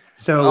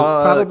 So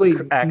probably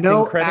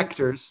no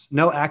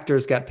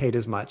actors got paid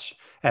as much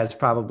as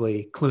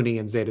probably Clooney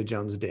and Zeta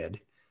Jones did.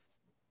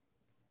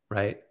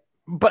 Right.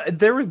 But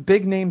there were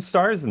big name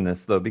stars in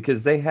this though,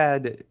 because they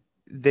had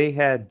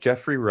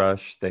Jeffrey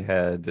Rush, they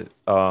had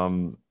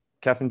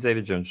Catherine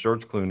Zeta-Jones,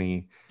 George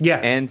Clooney,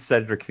 and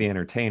Cedric the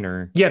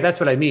Entertainer. Yeah, that's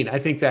what I mean. I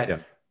think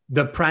that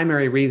the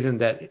primary reason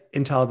that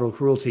Intolerable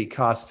Cruelty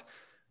cost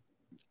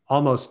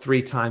almost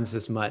 3 times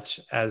as much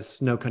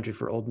as No Country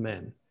for Old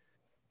Men,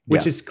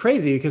 which is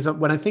crazy because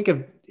when I think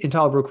of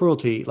Intolerable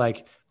Cruelty,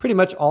 like pretty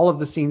much all of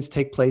the scenes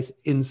take place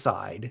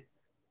inside.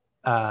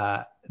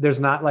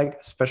 There's not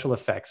like special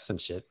effects and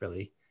shit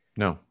really.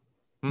 No.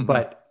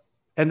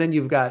 And then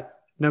you've got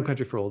No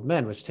Country for Old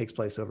Men, which takes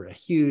place over a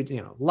huge,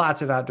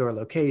 lots of outdoor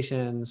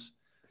locations.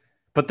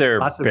 But they're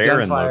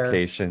barren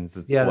locations.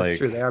 It's that's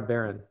true. They are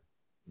barren.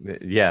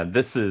 Yeah,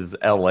 this is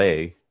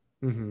LA.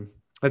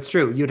 That's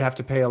true. You'd have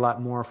to pay a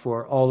lot more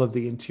for all of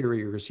the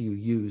interiors you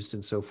used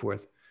and so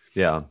forth.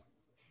 Yeah.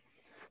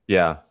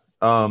 Yeah.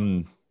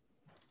 Wonder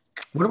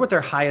what their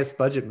highest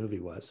budget movie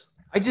was.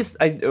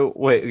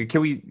 Wait,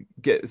 can we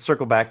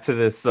circle back to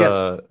this?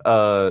 Yes.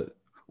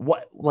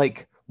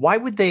 Why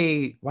would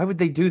they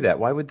do that?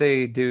 Why would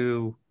they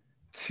do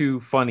 2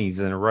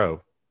 funnies in a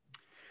row?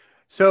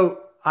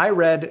 So I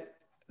read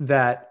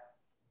that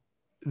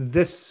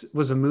this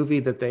was a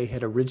movie that they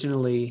had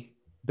originally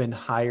been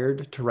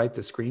hired to write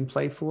the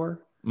screenplay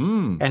for.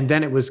 And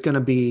then it was going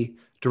to be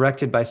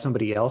directed by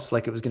somebody else.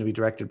 Like it was going to be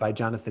directed by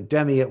Jonathan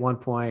Demme at one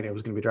point. It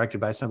was going to be directed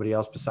by somebody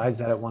else besides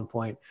that at one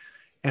point.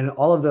 And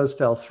all of those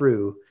fell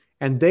through.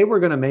 And they were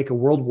going to make a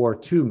World War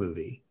II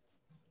movie.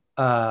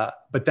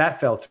 But that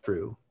fell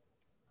through.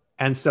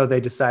 And so they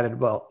decided,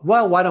 well,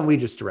 why don't we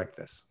just direct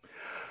this?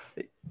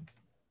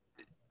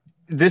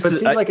 This So it is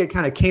seems like it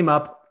kind of came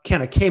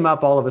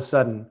up all of a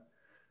sudden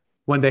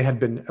when they had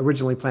been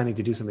originally planning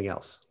to do something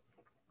else.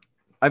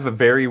 I have a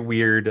very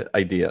weird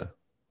idea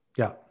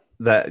Yeah.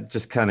 that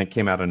just kind of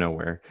came out of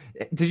nowhere.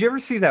 Did you ever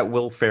see that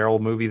Will Ferrell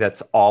movie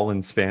that's all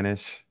in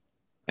Spanish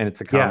and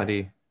it's a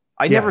comedy?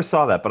 I Yeah. never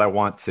saw that, but I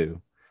want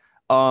to.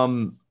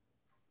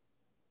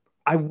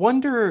 I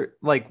wonder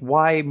like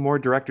why more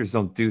directors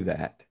don't do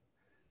that.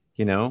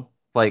 You know,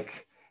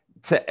 like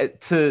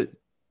to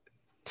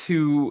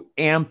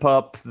amp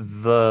up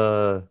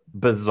the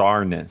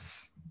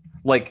bizarreness.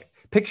 Like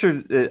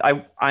picture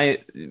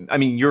I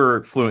mean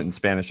you're fluent in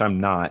Spanish, I'm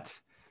not.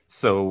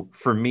 So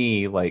for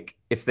me, like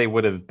if they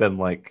would have been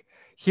like,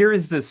 here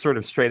is this sort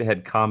of straight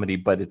ahead comedy,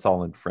 but it's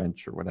all in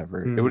French or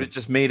whatever, it would have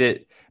just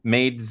made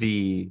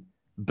the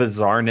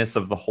bizarreness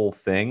of the whole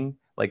thing.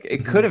 Like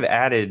it could have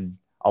added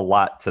a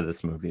lot to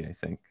this movie, I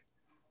think.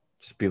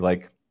 Just be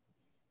like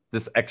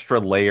this extra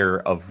layer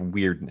of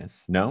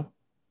weirdness. No?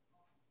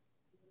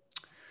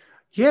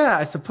 Yeah,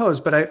 I suppose.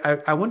 But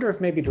I wonder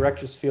if maybe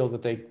directors feel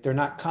that they're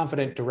not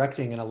confident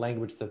directing in a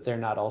language that they're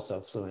not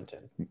also fluent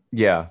in.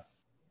 Yeah.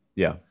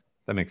 Yeah.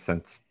 That makes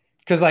sense.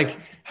 Because like,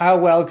 how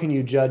well can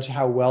you judge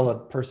how well a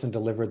person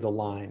delivered the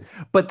line?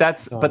 But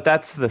that's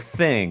the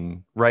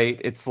thing, right?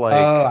 It's like,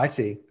 Oh, I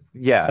see.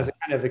 yeah. As a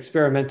kind of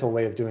experimental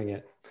way of doing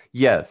it.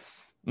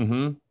 Yes.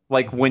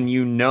 Like when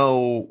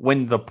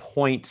when the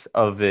point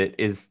of it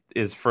is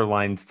for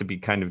lines to be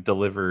kind of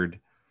delivered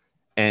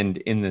and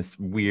in this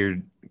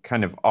weird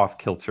kind of off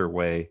kilter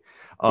way.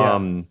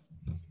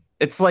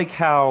 It's like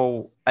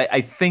how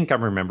I think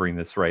I'm remembering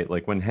this right.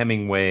 Like when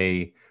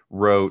Hemingway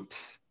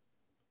wrote,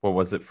 what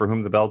was it, For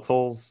Whom the Bell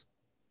Tolls?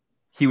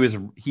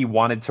 He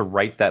wanted to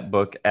write that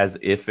book as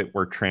if it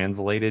were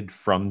translated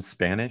from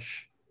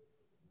Spanish.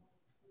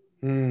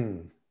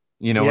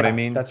 You know what I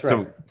mean? That's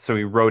right. So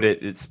he wrote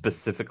it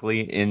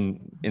specifically in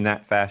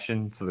that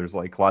fashion. So there's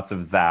like lots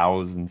of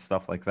thous and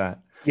stuff like that.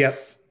 Yep.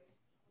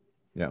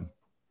 Yeah.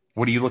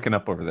 What are you looking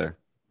up over there?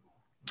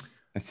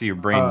 I see your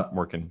brain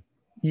working.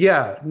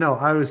 Yeah. No,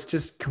 I was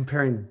just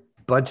comparing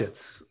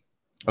budgets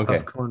of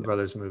Okay. Coen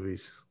Brothers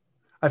movies.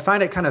 I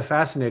find it kind of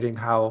fascinating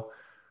how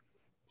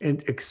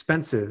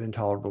expensive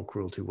Intolerable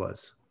Cruelty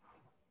was.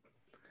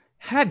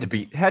 Had to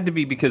be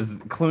because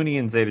Clooney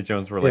and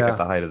Zeta-Jones were like Yeah. at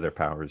the height of their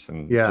powers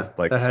and Yeah, just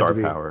like that had star to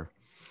be. power.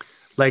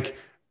 Like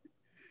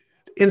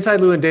Inside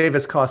Llewyn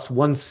Davis cost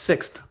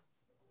 1/6.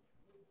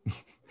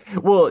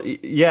 Well,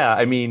 yeah,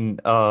 I mean,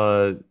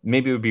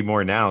 maybe it would be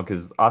more now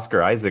because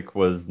Oscar Isaac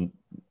was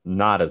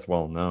not as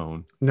well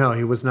known. No,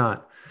 he was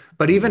not.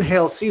 But even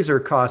Hail Caesar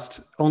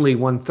cost only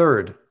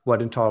 1/3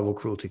 what Intolerable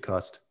Cruelty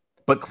cost.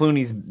 But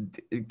Clooney's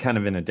kind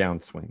of in a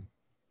downswing.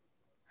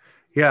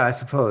 Yeah, I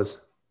suppose.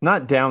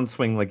 Not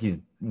downswing like he's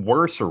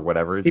worse or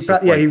whatever. It's He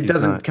just like he he's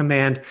doesn't not-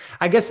 command.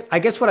 I guess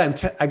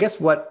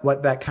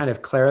what that kind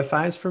of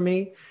clarifies for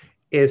me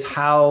is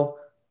how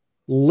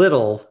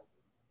little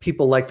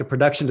people like the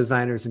production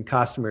designers and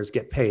costumers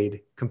get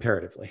paid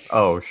comparatively.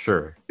 Oh,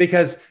 sure.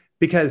 Because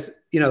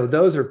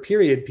those are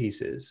period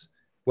pieces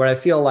where I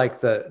feel like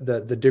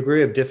the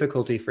degree of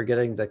difficulty for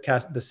getting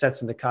the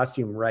sets and the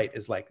costume right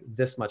is like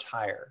this much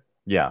higher.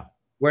 Yeah.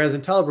 Whereas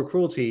Intolerable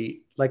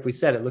Cruelty, like we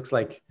said, it looks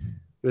like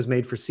it was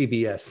made for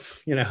CBS,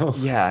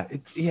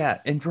 Yeah,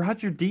 and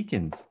Roger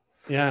Deakins.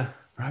 Yeah.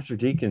 Roger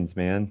Deakins,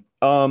 man.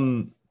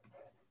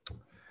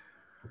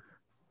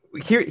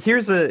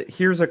 Here's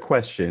a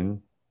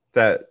question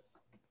that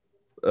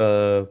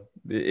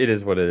it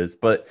is what it is,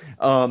 but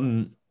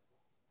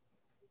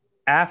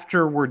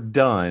after we're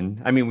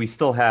done, I mean, we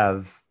still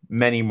have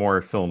many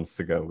more films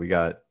to go. We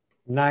got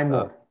 9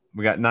 more.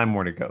 We got 9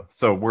 more to go.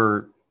 So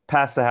we're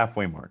past the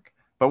halfway mark.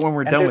 But when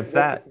we're done with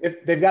that,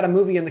 they've got a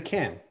movie in the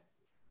can.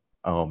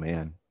 oh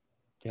man.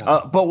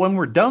 Yeah. But when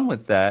we're done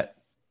with that,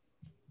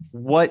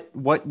 what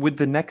would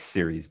the next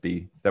series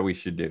be that we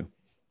should do?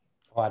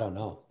 Oh, I don't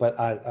know, but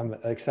I'm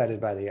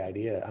excited by the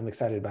idea. I'm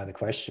excited by the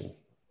question.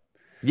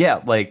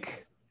 Yeah,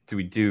 like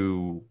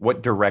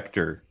what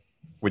director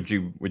would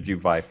you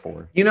vie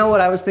for? You know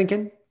what I was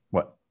thinking?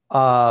 What?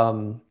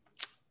 Come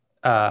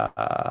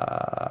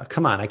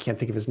on, I can't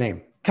think of his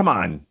name. Come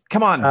on,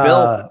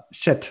 Bill.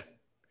 Shit.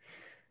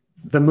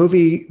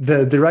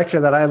 The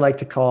director that I like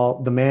to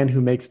call the man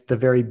who makes the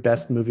very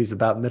best movies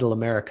about Middle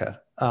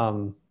America.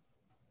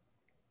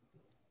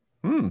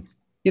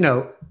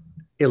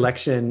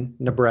 Election,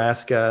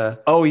 Nebraska.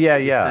 Oh yeah.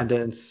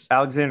 Descendants.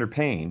 Alexander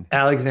Payne.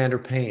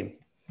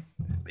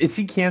 Is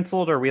he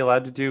canceled? Are we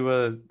allowed to do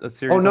a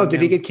series? Oh no, on did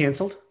him? he get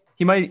canceled?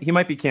 He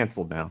might be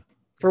canceled now.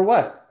 For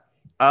what?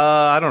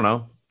 I don't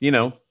know.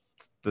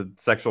 The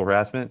sexual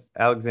harassment.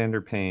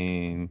 Alexander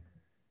Payne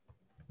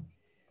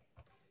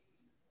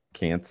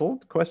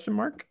canceled? Question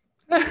mark.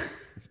 I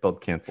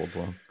spelled canceled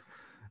wrong.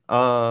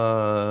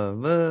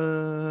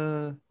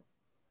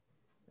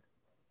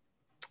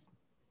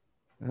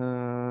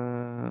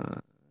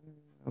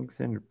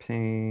 Alexander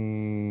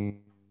Payne.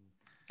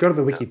 Go to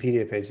the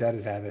Wikipedia page.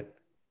 That'd have it.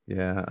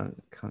 Yeah,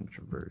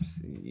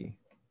 controversy.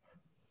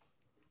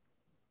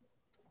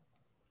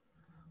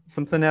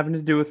 Something having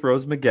to do with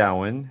Rose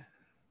McGowan.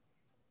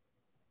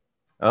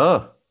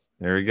 Oh,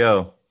 there we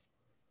go.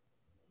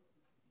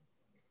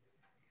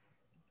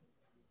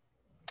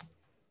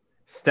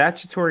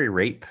 Statutory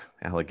rape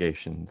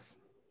allegations.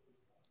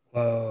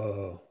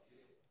 Whoa.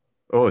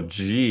 Oh,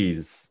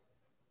 geez.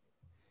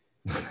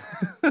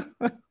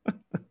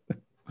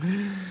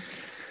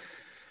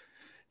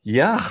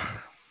 Yeah.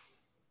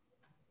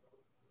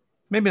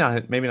 Maybe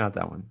not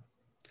that one.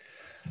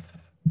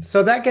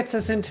 So that gets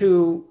us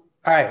into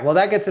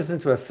that gets us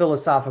into a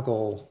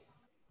philosophical.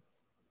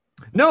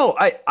 No,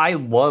 I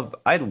loved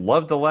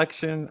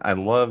Election. I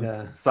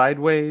loved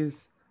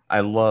Sideways. I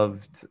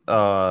loved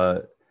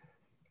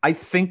I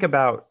think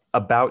about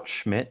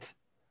Schmidt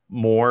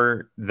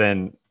more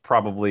than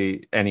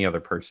probably any other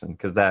person,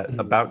 because that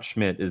About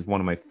Schmidt is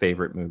one of my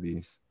favorite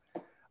movies.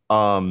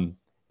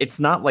 It's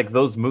not like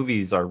those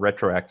movies are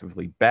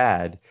retroactively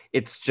bad.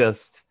 It's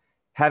just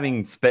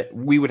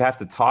we would have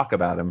to talk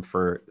about him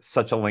for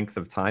such a length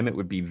of time. It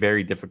would be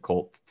very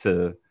difficult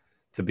to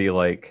be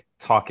like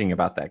talking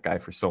about that guy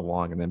for so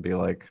long and then be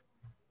like,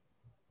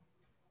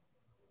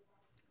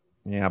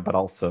 yeah, but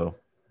also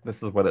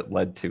this is what it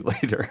led to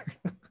later.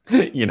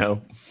 You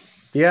know?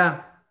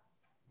 Yeah.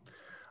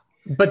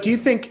 But do you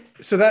think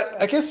so? That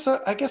I guess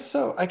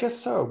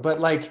so. But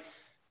like,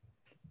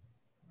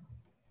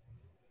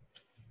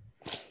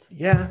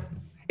 yeah,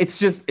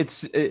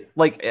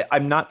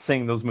 I'm not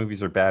saying those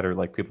movies are bad or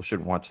like people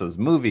shouldn't watch those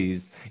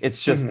movies.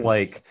 It's just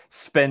like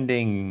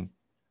spending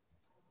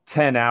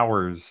 10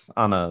 hours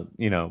on a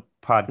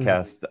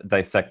podcast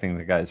dissecting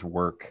the guy's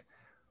work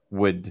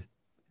would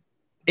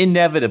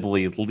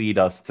inevitably lead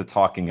us to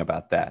talking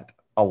about that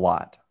a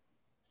lot.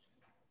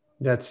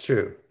 That's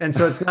true. And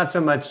so it's not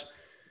so much.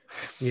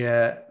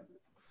 Yeah.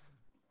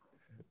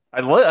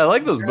 I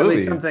like those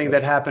movies. Something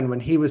that happened when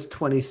he was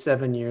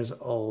 27 years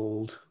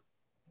old.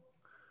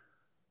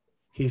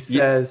 He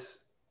says,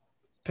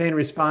 Payne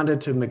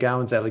responded to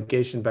McGowan's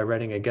allegation by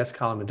writing a guest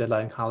column in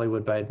Deadline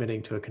Hollywood by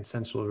admitting to a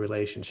consensual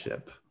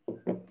relationship,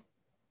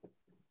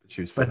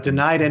 but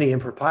denied any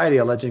impropriety,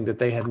 alleging that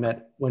they had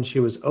met when she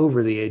was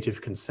over the age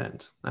of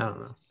consent. I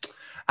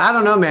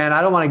don't know, man.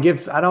 I don't want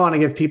to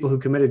give people who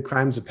committed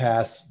crimes a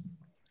pass.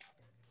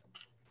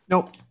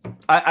 Nope.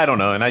 I don't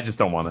know, and I just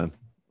don't want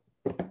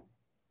to.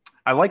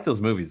 I like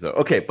those movies, though.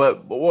 Okay,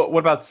 but what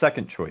about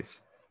second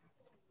choice?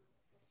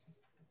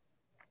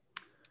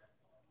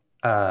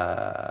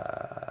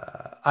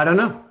 I don't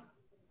know.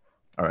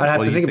 All right. I'd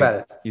have to think about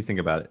it. You think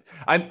about it.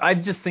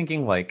 I'm just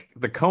thinking like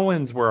the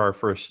Coens were our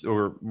first,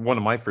 or one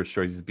of my first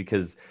choices,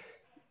 because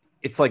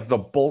it's like the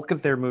bulk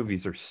of their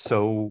movies are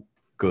so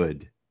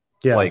good.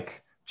 Yeah.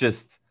 Like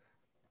just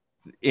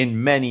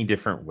in many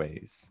different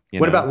ways.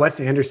 What about Wes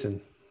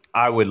Anderson?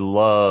 I would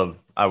love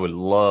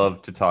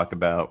to talk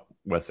about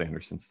Wes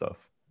Anderson stuff.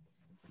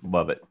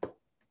 Love it.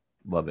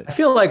 I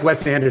feel like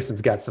Wes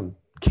Anderson's got some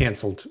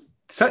canceled.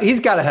 So he's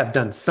got to have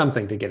done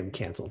something to get him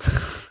canceled.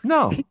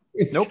 No.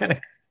 Nope.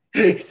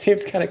 He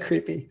seems kind of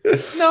creepy.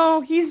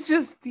 No, he's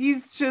just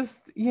he's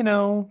just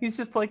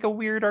like a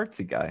weird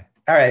artsy guy.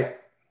 All right.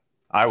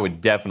 I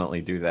would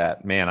definitely do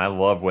that. Man, I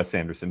love Wes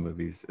Anderson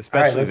movies,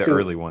 especially the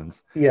early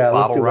ones. Yeah, Bottle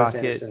let's do Rocket.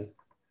 Wes Anderson.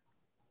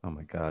 Oh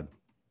my God.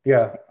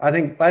 Yeah, I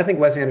think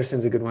Wes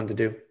Anderson's a good one to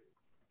do.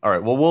 All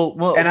right. Well,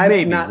 we'll and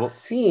I've not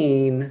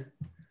seen.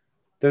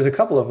 There's a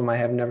couple of them I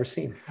have never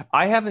seen.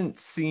 I haven't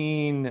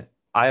seen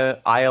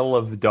Isle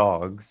of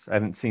Dogs. I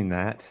haven't seen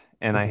that,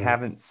 and I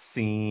haven't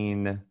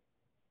seen.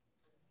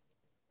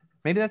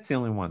 Maybe that's the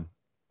only one.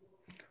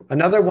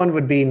 Another one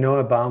would be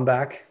Noah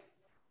Baumbach.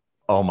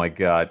 Oh my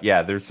God.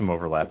 Yeah, there's some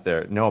overlap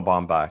there. Noah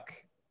Baumbach.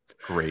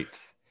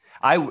 Great.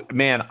 I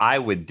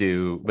would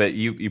do, but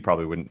you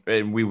probably wouldn't,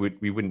 and we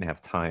wouldn't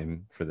have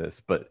time for this,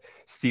 but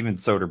Steven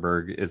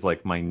Soderbergh is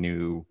like my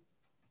new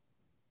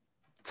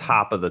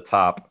top of the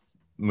top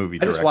movie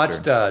director. I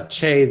just watched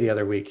Che the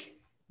other week.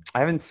 I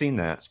haven't seen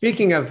that.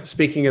 Speaking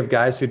of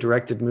guys who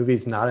directed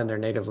movies not in their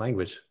native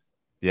language.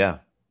 Yeah.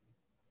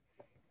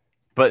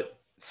 But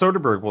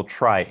Soderbergh will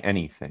try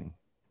anything.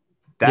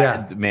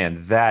 That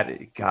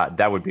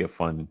would be a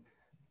fun.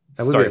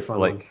 That would be a fun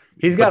one.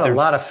 He's got a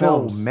lot of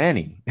films. So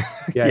many.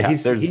 Yeah,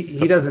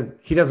 he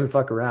doesn't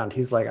fuck around.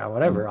 He's like,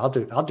 whatever, I'll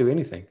do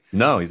anything.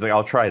 No, he's like,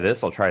 I'll try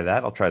this, I'll try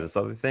that, I'll try this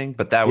other thing.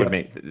 But that would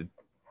make.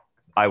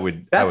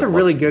 That's a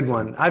really good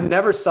one. I've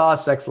never saw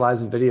Sex,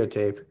 Lies, and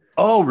Videotape.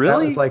 Oh,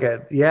 really? That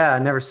was I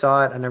never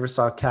saw it. I never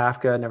saw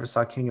Kafka. I never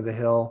saw King of the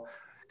Hill.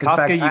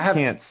 Kafka,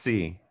 can't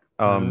see.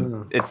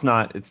 It's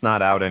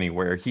not out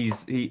anywhere.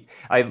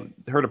 I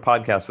heard a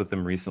podcast with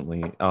him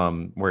recently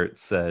where it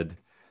said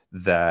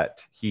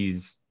that he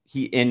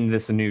in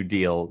this new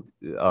deal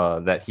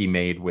that he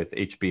made with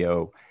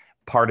HBO,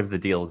 part of the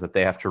deal is that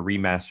they have to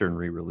remaster and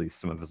re-release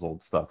some of his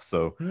old stuff.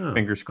 So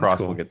fingers crossed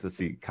cool. We'll get to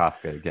see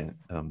Kafka again.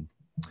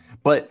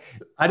 But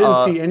I didn't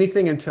see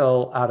anything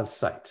until Out of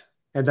Sight.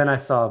 And then I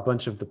saw a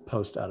bunch of the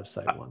post Out of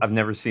Sight ones. I've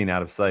never seen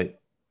Out of Sight.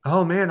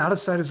 Oh man, Out of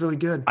Sight is really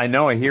good. I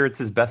know. I hear it's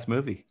his best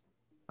movie.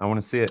 I want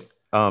to see it.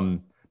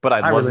 But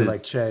I love really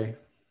like Che.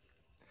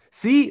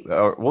 See,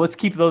 well, let's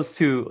keep those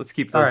two. Let's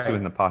keep those All two right.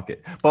 in the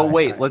pocket. But All right,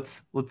 wait, all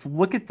right. let's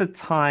look at the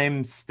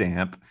time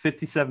stamp.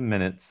 57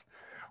 minutes.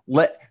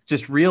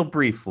 Just real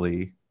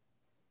briefly.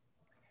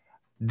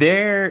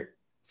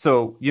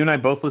 So you and I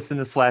both listen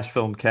to Slash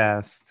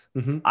Filmcast.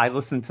 Mm-hmm. I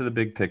listen to The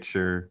Big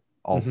Picture,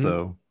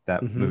 also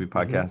that Mhm, movie mhm.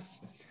 podcast,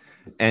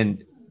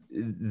 and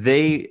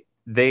they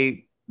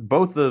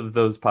both of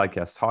those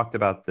podcasts talked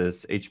about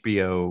this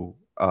HBO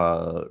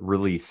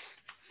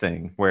release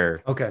thing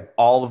where Okay.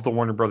 all of the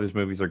Warner Brothers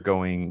movies are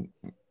going,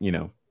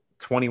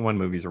 21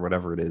 movies or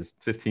whatever it is,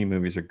 15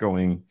 movies are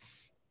going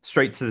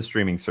straight to the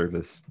streaming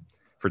service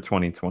for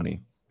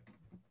 2020.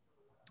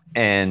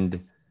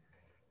 And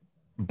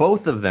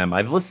both of them,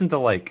 I've listened to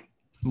like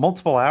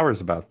multiple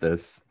hours about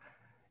this,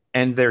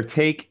 and their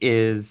take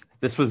is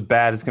this was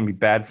bad. It's going to be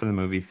bad for the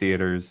movie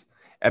theaters.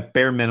 At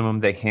bare minimum,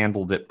 they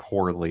handled it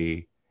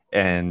poorly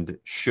and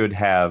should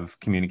have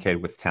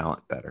communicated with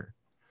talent better.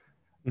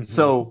 Mhm.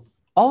 So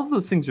all of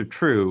those things are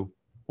true.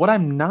 What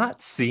I'm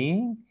not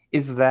seeing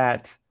is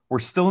that we're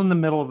still in the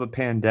middle of a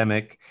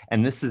pandemic,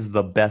 and this is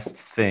the best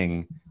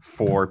thing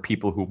for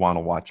people who want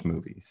to watch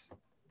movies.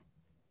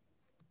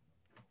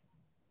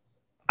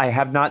 I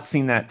have not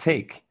seen that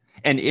take.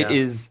 And it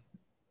is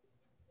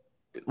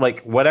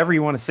like whatever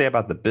you want to say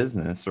about the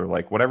business, or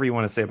like whatever you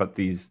want to say about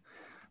these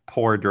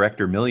poor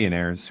director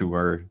millionaires who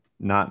are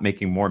not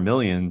making more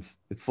millions.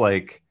 It's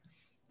like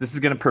this is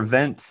going to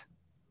prevent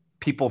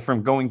people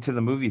from going to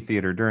the movie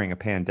theater during a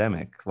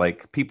pandemic.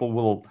 Like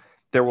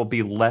there will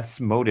be less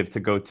motive to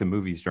go to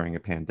movies during a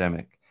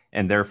pandemic,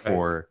 and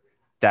therefore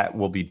that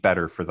will be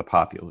better for the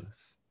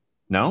populace.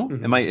 No?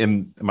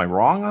 Mhm. Am I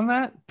wrong on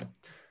that?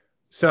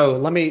 So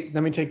let me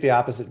take the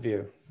opposite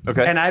view.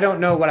 Okay. And I don't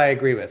know what I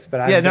agree with, but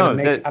I'm going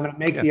to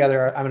make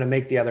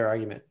the other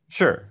argument.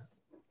 Sure.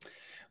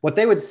 What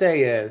they would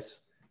say is,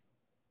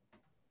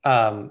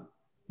 they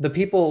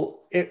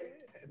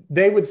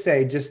would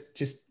say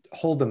just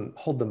hold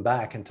them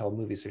back until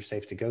movies are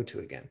safe to go to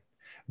again,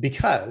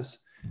 because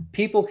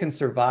people can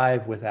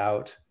survive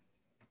without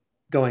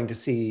going to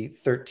see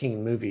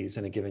 13 movies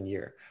in a given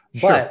year.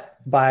 Sure. But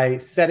by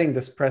setting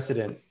this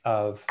precedent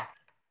of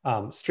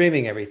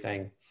streaming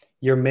everything,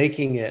 you're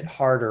making it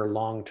harder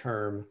long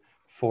term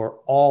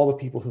for all the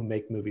people who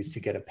make movies to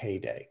get a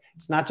payday.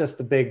 It's not just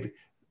the big.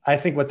 I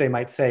think what they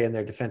might say in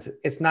their defense,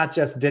 it's not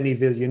just Denis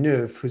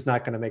Villeneuve who's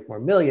not going to make more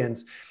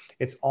millions.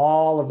 It's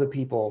all of the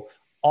people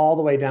all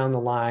the way down the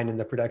line in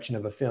the production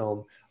of a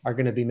film are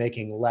going to be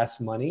making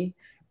less money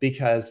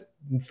because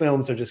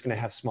films are just going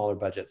to have smaller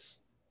budgets.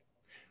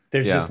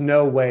 There's just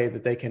no way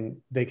that they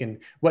can,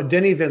 what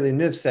Denis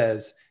Villeneuve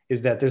says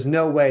is that there's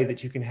no way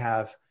that you can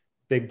have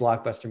big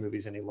blockbuster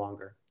movies any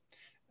longer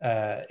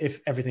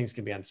if everything's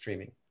going to be on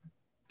streaming.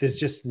 There's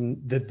just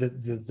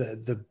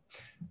the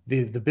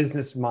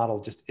business model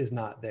just is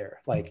not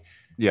there. Like,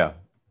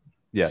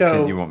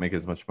 So you won't make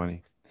as much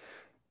money.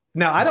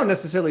 Now, I don't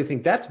necessarily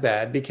think that's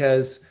bad,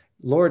 because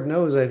Lord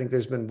knows I think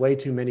there's been way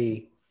too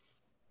many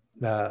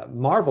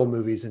Marvel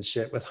movies and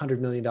shit with $100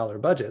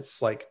 million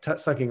budgets, like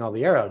sucking all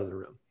the air out of the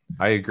room.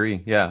 I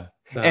agree. Yeah.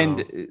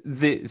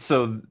 And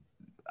so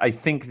I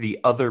think the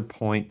other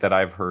point that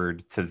I've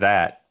heard to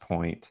that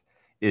point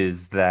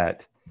is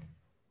that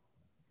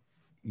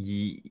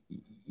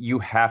you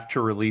have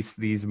to release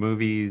these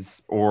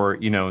movies, or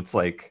it's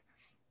like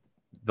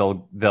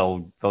they'll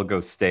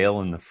go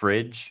stale in the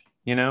fridge,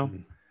 Mm-hmm.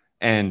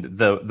 and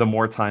the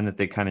more time that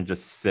they kind of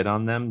just sit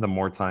on them, the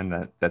more time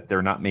that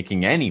they're not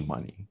making any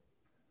money,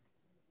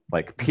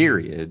 like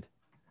period.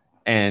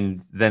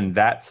 And then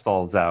that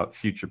stalls out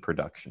future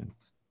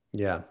productions.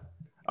 Yeah,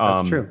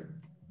 that's true.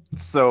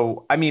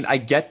 So I mean, I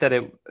get that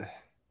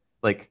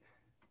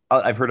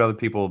I've heard other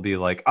people be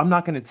like, I'm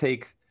not going to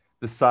take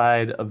the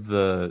side of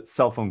the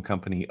cell phone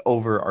company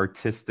over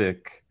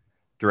artistic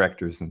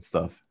directors and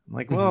stuff. I'm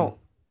like, well,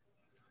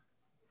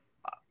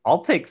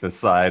 I'll take the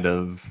side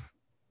of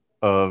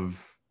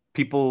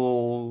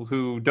people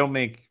who don't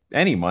make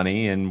any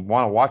money and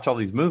want to watch all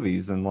these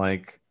movies. And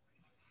like,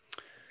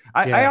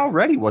 I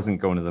already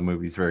wasn't going to the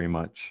movies very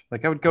much.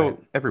 Like I would go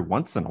every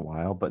once in a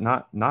while, but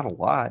not a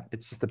lot.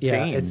 It's just a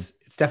pain. It's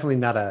definitely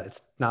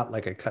it's not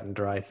like a cut and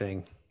dry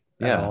thing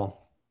at all.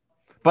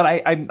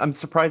 But I'm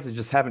surprised I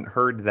just haven't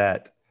heard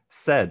that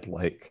said,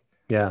 like,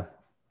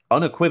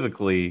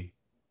 unequivocally.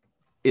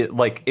 It,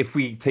 like, if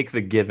we take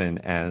the given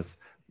as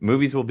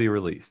movies will be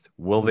released,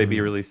 will they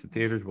be released in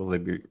theaters? Will they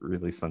be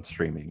released on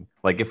streaming?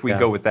 Like, if we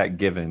go with that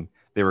given,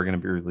 they were going to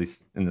be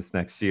released in this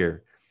next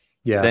year.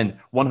 Yeah. Then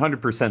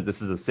 100%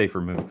 this is a safer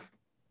move.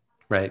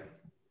 Right.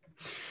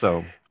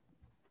 So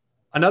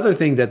another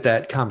thing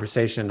that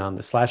conversation on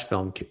the Slash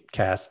Film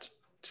Cast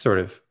sort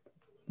of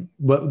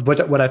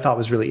what I thought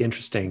was really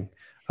interesting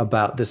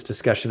about this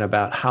discussion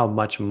about how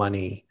much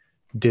money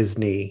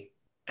Disney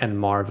and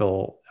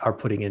Marvel are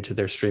putting into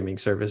their streaming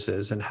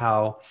services and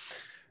how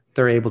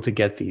they're able to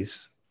get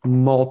these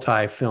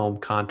multi-film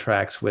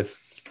contracts with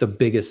the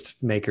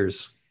biggest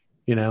makers,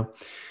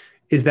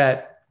 is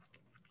that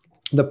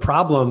the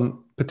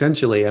problem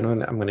potentially, and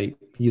I'm going to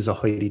use a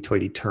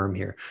hoity-toity term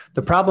here.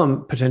 The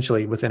problem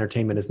potentially with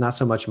entertainment is not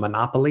so much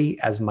monopoly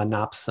as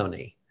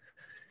monopsony.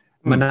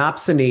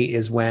 Monopsony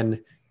is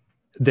when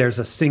there's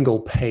a single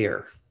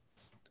payer,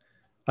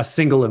 a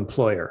single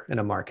employer in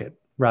a market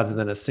rather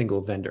than a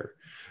single vendor.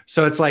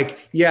 So it's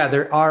like, yeah,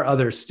 there are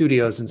other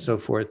studios and so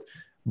forth,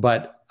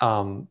 but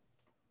the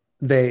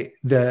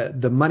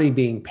money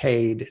being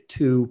paid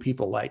to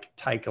people like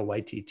Taika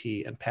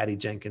Waititi and Patty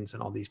Jenkins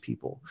and all these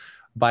people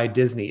by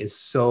Disney is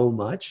so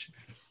much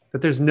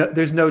that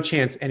there's no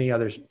chance any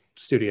other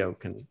studio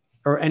can,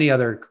 or any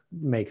other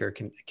maker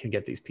can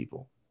get these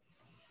people.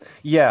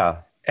 Yeah.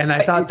 And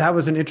I thought that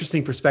was an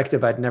interesting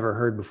perspective I'd never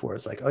heard before.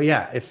 It's like, oh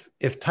yeah, if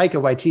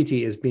Taika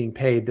Waititi is being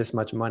paid this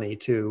much money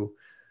to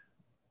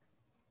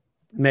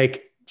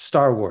make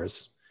Star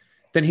Wars,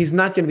 then he's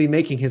not going to be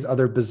making his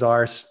other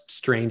bizarre,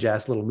 strange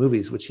ass little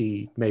movies, which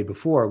he made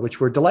before, which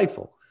were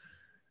delightful.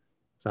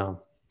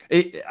 So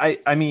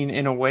I mean,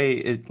 in a way,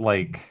 it's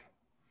like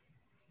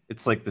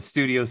the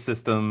studio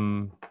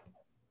system,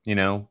 you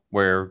know,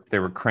 where they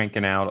were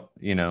cranking out,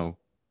 you know,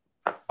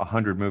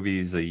 100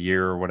 movies a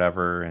year or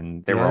whatever,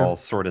 and they were all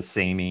sort of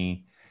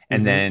samey.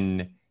 And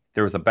then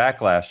there was a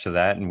backlash to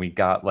that, and we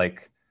got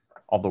like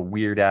all the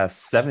weird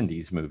ass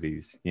 70s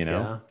movies, you know.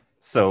 Yeah.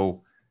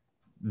 So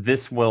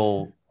this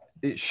will,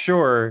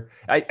 sure.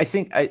 I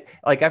think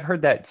I've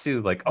heard that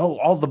too. Like, oh,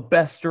 all the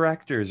best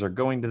directors are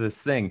going to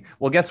this thing.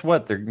 Well, guess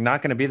what? They're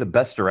not going to be the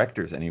best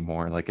directors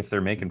anymore. Like if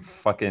they're making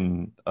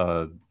fucking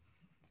the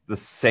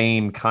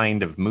same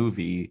kind of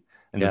movie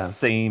and the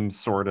same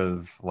sort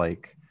of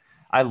like,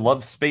 I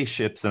love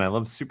spaceships and I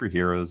love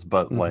superheroes,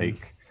 but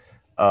like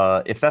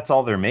if that's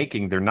all they're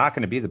making, they're not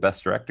going to be the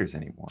best directors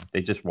anymore.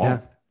 They just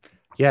won't.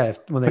 Yeah.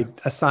 When they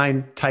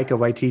assign Taika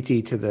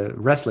Waititi to the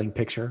wrestling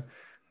picture,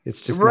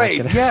 it's just right.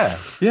 Not gonna...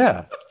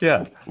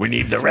 Yeah. We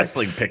need the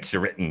wrestling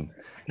picture written.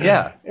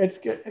 Yeah. It's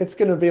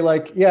going to be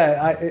like,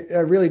 I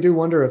really do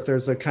wonder if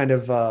there's a kind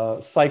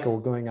of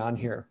cycle going on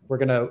here. We're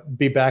going to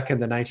be back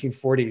in the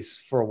 1940s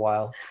for a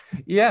while.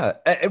 Yeah.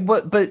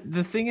 But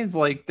the thing is,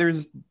 like,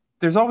 there's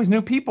always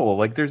new people.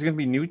 Like there's going to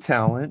be new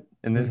talent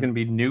and there's going to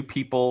be new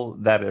people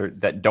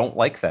that don't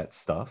like that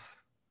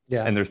stuff.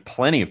 Yeah. And there's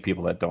plenty of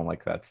people that don't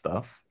like that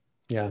stuff.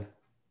 Yeah.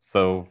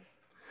 So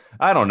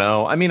I don't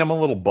know. I mean, I'm a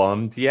little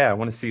bummed. Yeah. I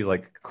want to see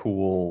like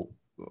cool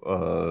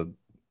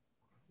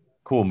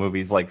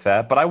movies like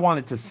that, but I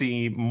wanted to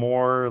see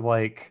more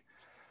like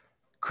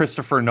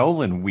Christopher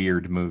Nolan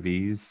weird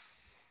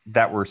movies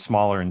that were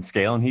smaller in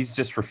scale. And he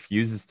just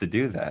refuses to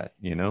do that,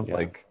 you know,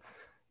 like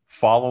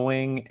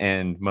Following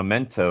and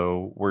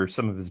Memento were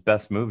some of his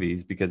best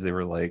movies because they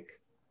were like,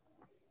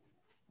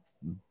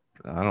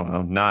 I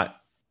don't know.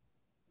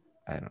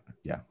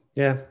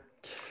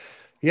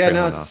 Yeah,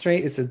 no, it's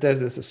strange. It's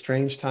a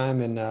strange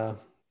time in the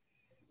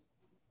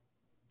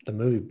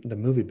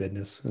movie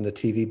business and the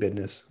TV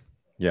business.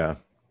 Yeah.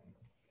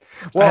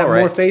 Well, I have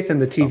more faith in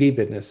the TV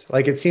business.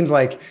 Like it seems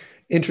like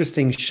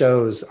interesting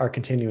shows are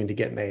continuing to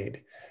get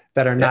made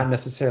that are not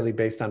necessarily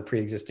based on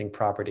pre-existing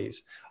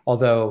properties.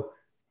 Although,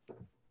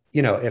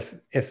 you know, if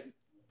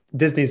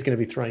Disney's going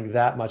to be throwing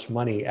that much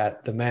money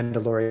at the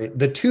Mandalorian,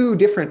 the two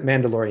different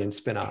Mandalorian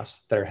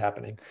spinoffs that are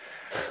happening.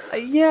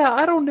 Yeah,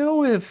 I don't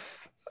know if,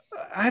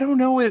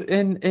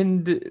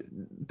 and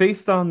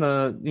based on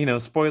the, you know,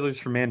 spoilers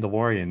for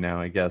Mandalorian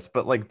now, I guess,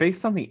 but like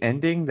based on the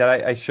ending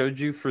that I showed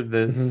you for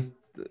this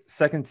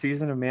second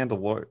season of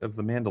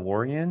the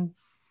Mandalorian,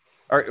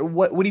 or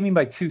what do you mean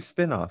by two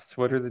spinoffs?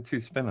 What are the two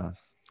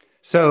spinoffs?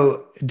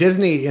 So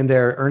Disney in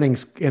their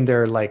earnings, in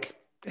their like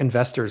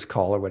investors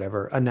call or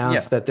whatever,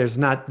 announced that there's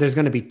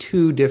going to be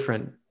two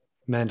different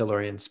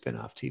Mandalorian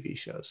spin-off TV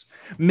shows.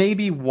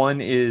 Maybe one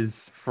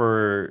is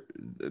for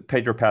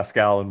Pedro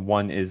Pascal and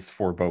one is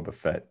for Boba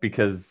Fett,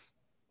 because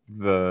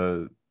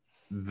the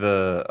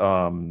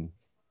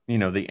you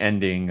know, the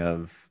ending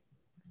of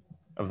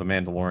the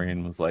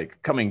Mandalorian was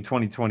like coming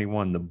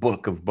 2021, the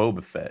book of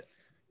Boba Fett.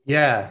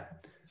 Yeah.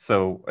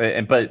 So,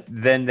 but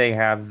then they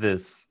have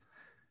this,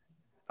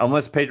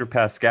 unless Pedro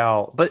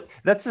Pascal, but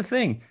that's the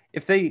thing.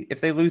 If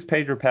they lose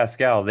Pedro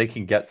Pascal, they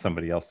can get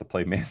somebody else to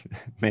play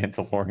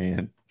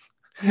Mandalorian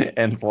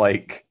and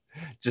like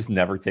just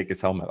never take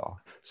his helmet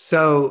off.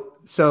 So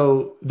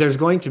there's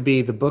going to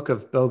be the Book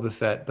of Boba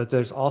Fett, but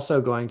there's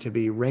also going to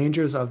be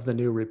Rangers of the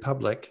New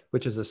Republic,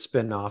 which is a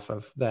spin-off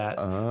of that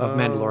of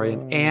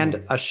Mandalorian, and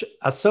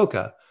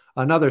Ahsoka,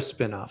 another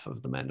spin-off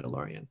of the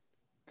Mandalorian.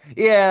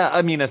 Yeah,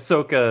 I mean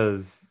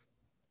Ahsoka's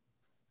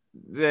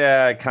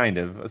kind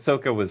of.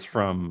 Ahsoka was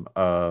from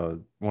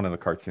one of the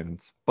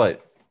cartoons,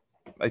 but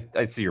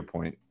I see your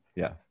point.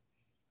 Yeah.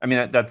 I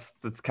mean, that's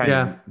kind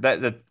of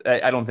that.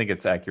 I don't think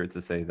it's accurate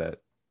to say that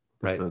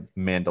it's a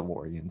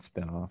Mandalorian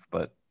spinoff,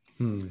 but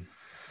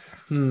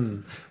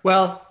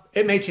Well,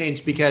 it may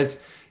change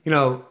because, you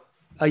know,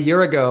 a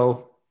year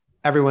ago,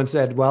 everyone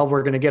said, well,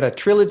 we're going to get a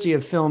trilogy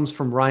of films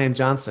from Rian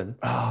Johnson.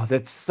 Oh,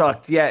 that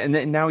sucked. Yeah.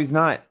 And now he's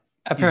not.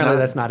 Apparently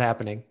that's not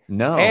happening.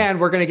 No. And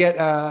we're going to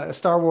get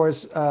Star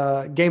Wars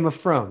Game of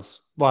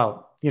Thrones.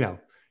 Well, you know,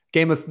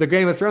 Game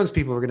of Thrones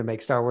people were going to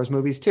make Star Wars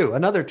movies too,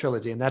 another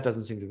trilogy, and that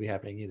doesn't seem to be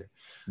happening either.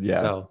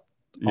 Yeah. So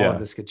all of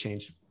this could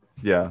change.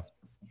 Yeah.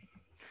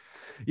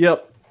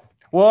 Yep.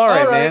 Well, all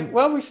right, man.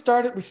 Well, we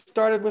started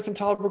with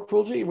Intolerable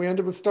Cruelty. We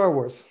ended with Star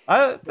Wars.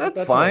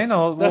 That's fine.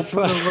 We'll put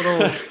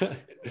fine.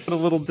 a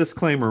little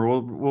disclaimer.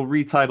 We'll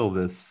retitle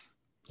this.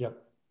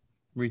 Yep.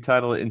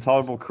 Retitle it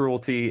Intolerable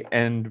Cruelty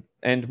and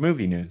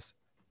movie news.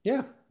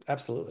 Yeah,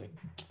 absolutely.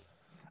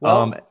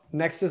 Well,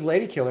 next is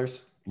Lady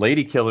Killers.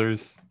 Lady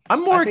Killers.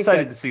 I'm more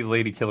excited to see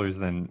Lady Killers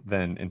than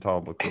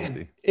Intolerable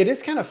Cruelty. It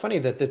is kind of funny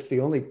that that's the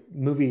only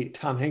movie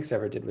Tom Hanks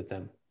ever did with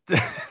them.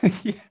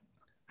 Yeah.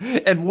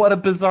 And what a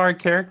bizarre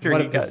character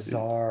he got.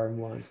 Bizarre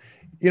one.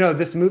 You know,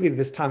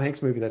 this Tom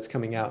Hanks movie that's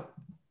coming out,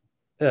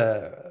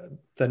 The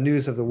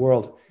News of the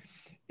World,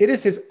 it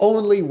is his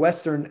only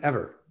Western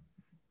ever.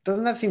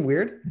 Doesn't that seem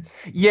weird?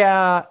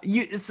 Yeah.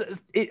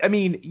 I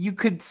mean, you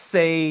could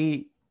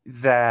say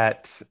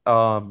that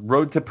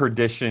Road to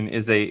Perdition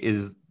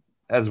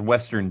has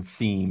Western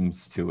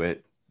themes to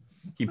it.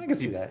 I can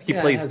see that. He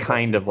plays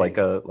kind of like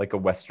a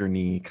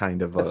Western-y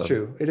kind of. That's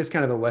true. It is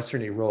kind of a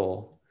Western-y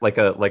role. Like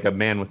a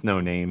man with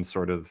no name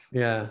sort of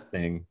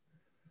thing.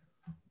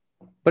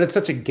 But it's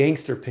such a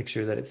gangster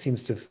picture that it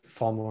seems to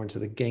fall more into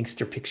the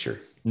gangster picture.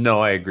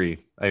 No, I agree.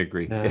 A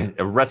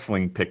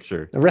wrestling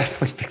picture.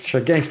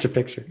 A gangster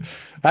picture.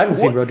 I haven't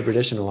seen Road to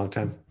Perdition in a long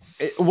time.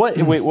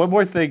 Wait, one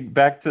more thing.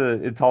 Back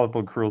to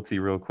Intolerable Cruelty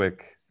real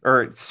quick.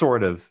 Or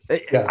sort of.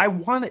 Yeah.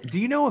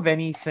 Do you know of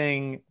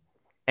anything,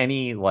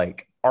 any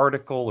like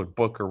article or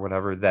book or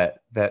whatever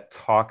that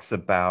talks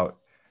about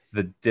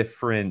the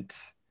different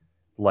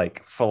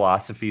like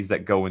philosophies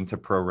that go into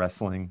pro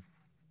wrestling?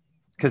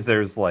 Because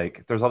there's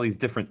all these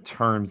different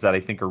terms that I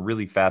think are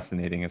really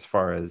fascinating. As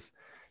far as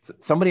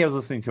somebody I was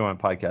listening to on a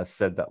podcast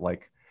said that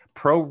like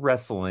pro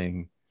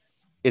wrestling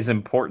is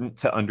important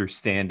to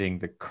understanding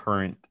the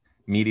current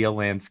media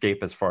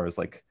landscape as far as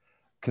like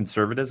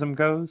conservatism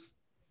goes,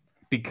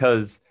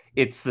 because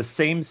it's the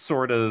same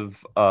sort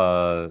of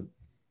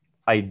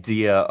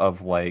idea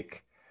of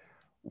like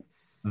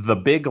the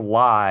big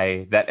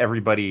lie that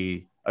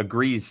everybody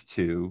agrees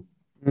to.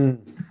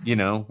 You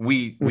know,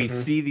 we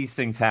see these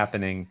things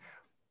happening.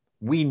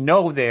 We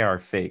know they are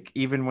fake.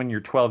 Even when you're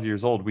 12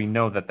 years old, we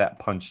know that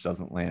punch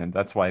doesn't land.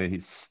 That's why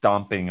he's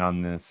stomping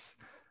on this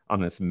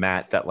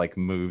mat that like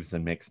moves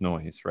and makes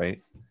noise,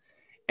 right?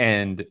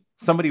 And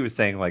somebody was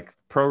saying like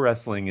pro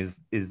wrestling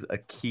is a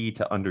key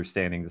to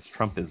understanding this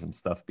Trumpism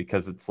stuff,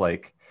 because it's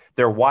like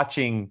they're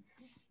watching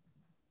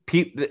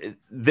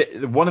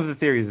one of the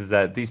theories is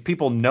that these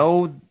people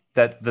know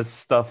that this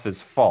stuff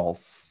is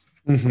false,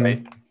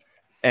 right?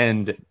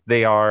 And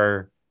they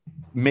are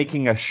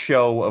making a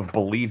show of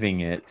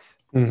believing it.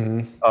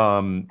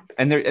 And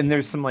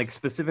there's some like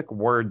specific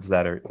words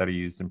that are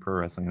used in pro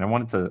wrestling. And I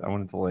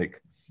wanted to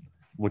like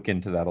look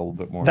into that a little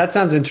bit more. That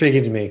sounds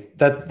intriguing to me.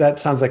 That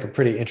sounds like a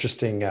pretty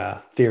interesting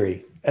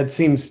theory. It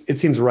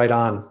seems right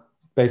on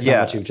based on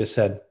what you've just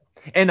said.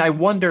 And I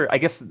wonder, I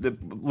guess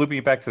looping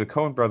it back to the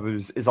Coen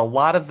brothers, is a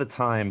lot of the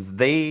times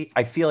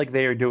I feel like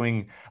they are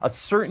doing a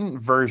certain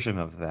version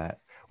of that,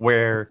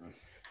 where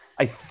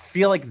I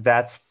feel like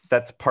that's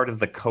part of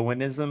the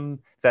Coenism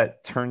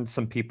that turns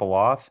some people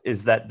off,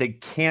 is that they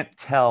can't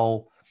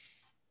tell.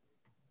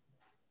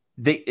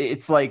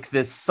 It's like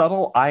this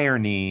subtle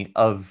irony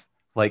of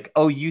like,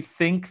 oh, you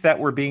think that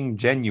we're being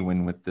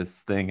genuine with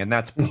this thing, and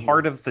that's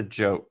part of the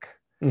joke,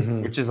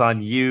 which is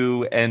on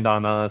you and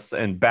on us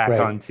and back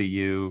onto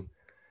you,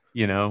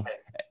 you know?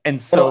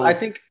 And so I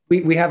think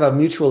we have a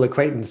mutual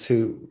acquaintance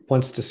who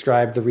once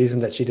described the reason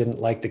that she didn't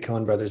like the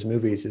Coen brothers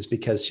movies is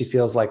because she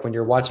feels like when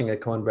you're watching a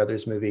Coen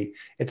brothers movie,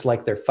 it's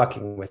like they're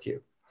fucking with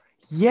you.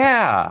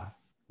 Yeah.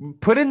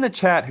 Put in the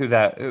chat who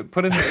that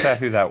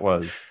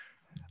was.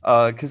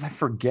 Because I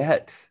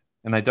forget,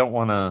 and I don't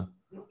want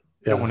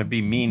to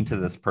be mean to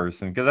this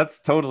person, because that's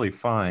totally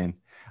fine.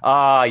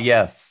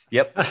 Yes.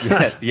 Yep.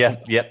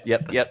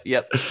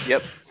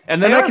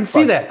 And I can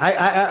see that.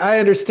 I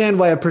understand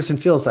why a person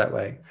feels that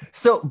way.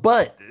 So,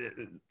 but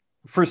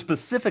for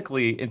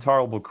specifically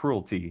Intolerable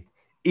Cruelty,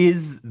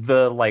 is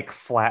the like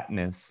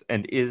flatness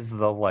and is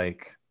the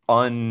like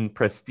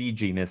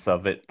unprestiginess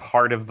of it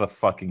part of the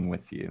fucking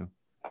with you?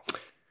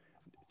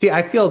 See,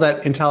 I feel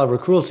that Intolerable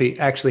Cruelty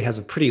actually has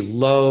a pretty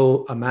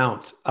low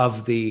amount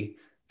of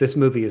this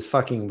movie is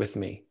fucking with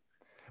me.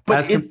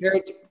 But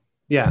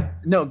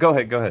No, go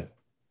ahead.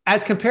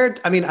 As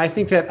compared, I mean, I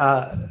think that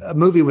a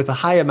movie with a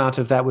high amount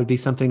of that would be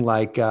something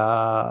like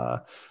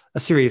A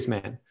Serious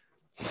Man.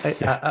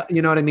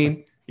 You know what I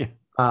mean? Yeah.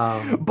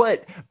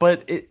 But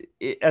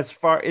as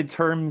far in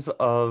terms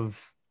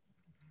of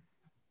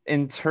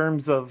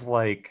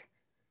like,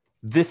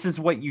 this is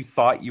what you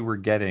thought you were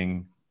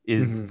getting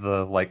is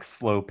the like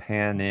slow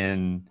pan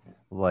in,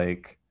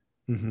 like,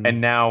 and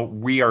now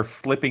we are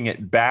flipping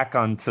it back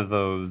onto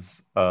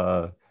those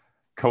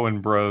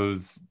Coen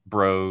bros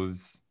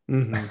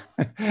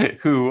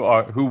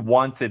who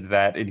wanted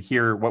that, and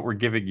here what we're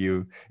giving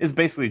you is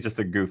basically just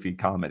a goofy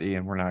comedy,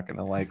 and we're not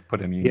gonna like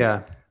put any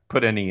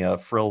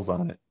frills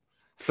on it.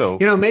 So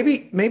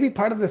maybe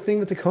part of the thing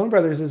with the Coen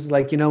brothers is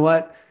like, you know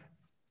what?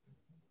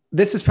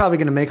 This is probably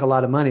going to make a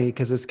lot of money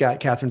because it's got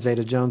Catherine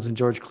Zeta-Jones and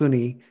George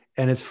Clooney,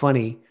 and it's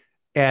funny,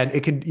 and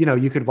it could,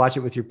 you could watch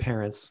it with your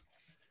parents.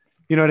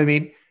 You know what I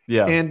mean?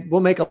 Yeah. And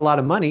we'll make a lot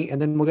of money,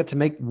 and then we'll get to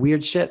make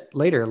weird shit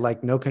later,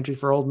 like No Country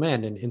for Old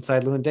Men and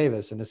Inside Llewyn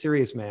Davis and A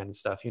Serious Man and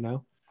stuff.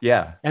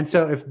 Yeah. And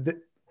so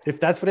if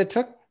that's what it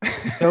took,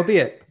 so be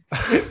it.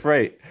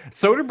 Right.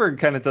 Soderbergh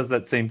kind of does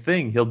that same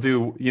thing. He'll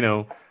do,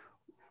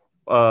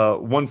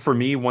 one for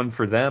me, one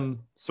for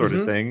them sort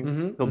of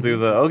thing. He'll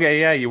do okay,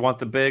 yeah, you want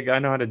the big, I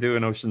know how to do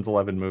an Ocean's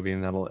 11 movie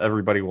and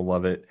everybody will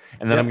love it.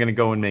 And then I'm going to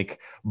go and make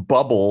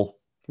Bubble.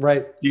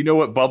 Right. Do you know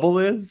what Bubble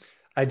is?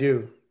 I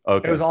do.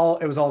 Okay. It was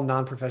all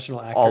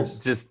non-professional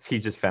actors. He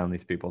just found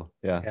these people.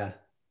 Yeah,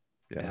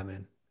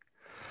 man.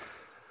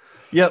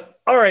 Yep.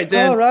 All right,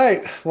 Dan. All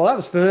right. Well, that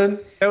was fun.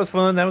 That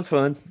was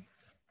fun.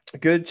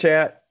 Good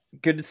chat.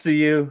 Good to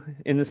see you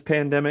in this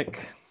pandemic.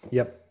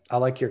 Yep. I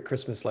like your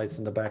Christmas lights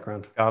in the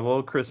background. Got a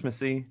little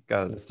Christmassy.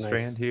 Got a That's strand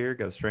nice. here.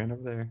 Got a strand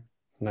over there.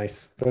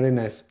 Nice. Very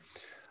nice.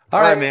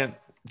 All right, man.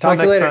 Talk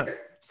to you later. Time.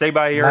 Stay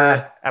by your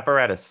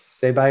apparatus.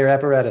 Stay by your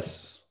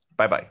apparatus.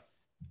 Bye-bye.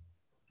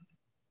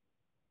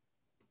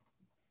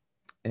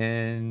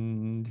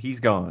 And he's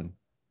gone.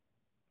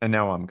 And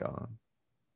now I'm gone.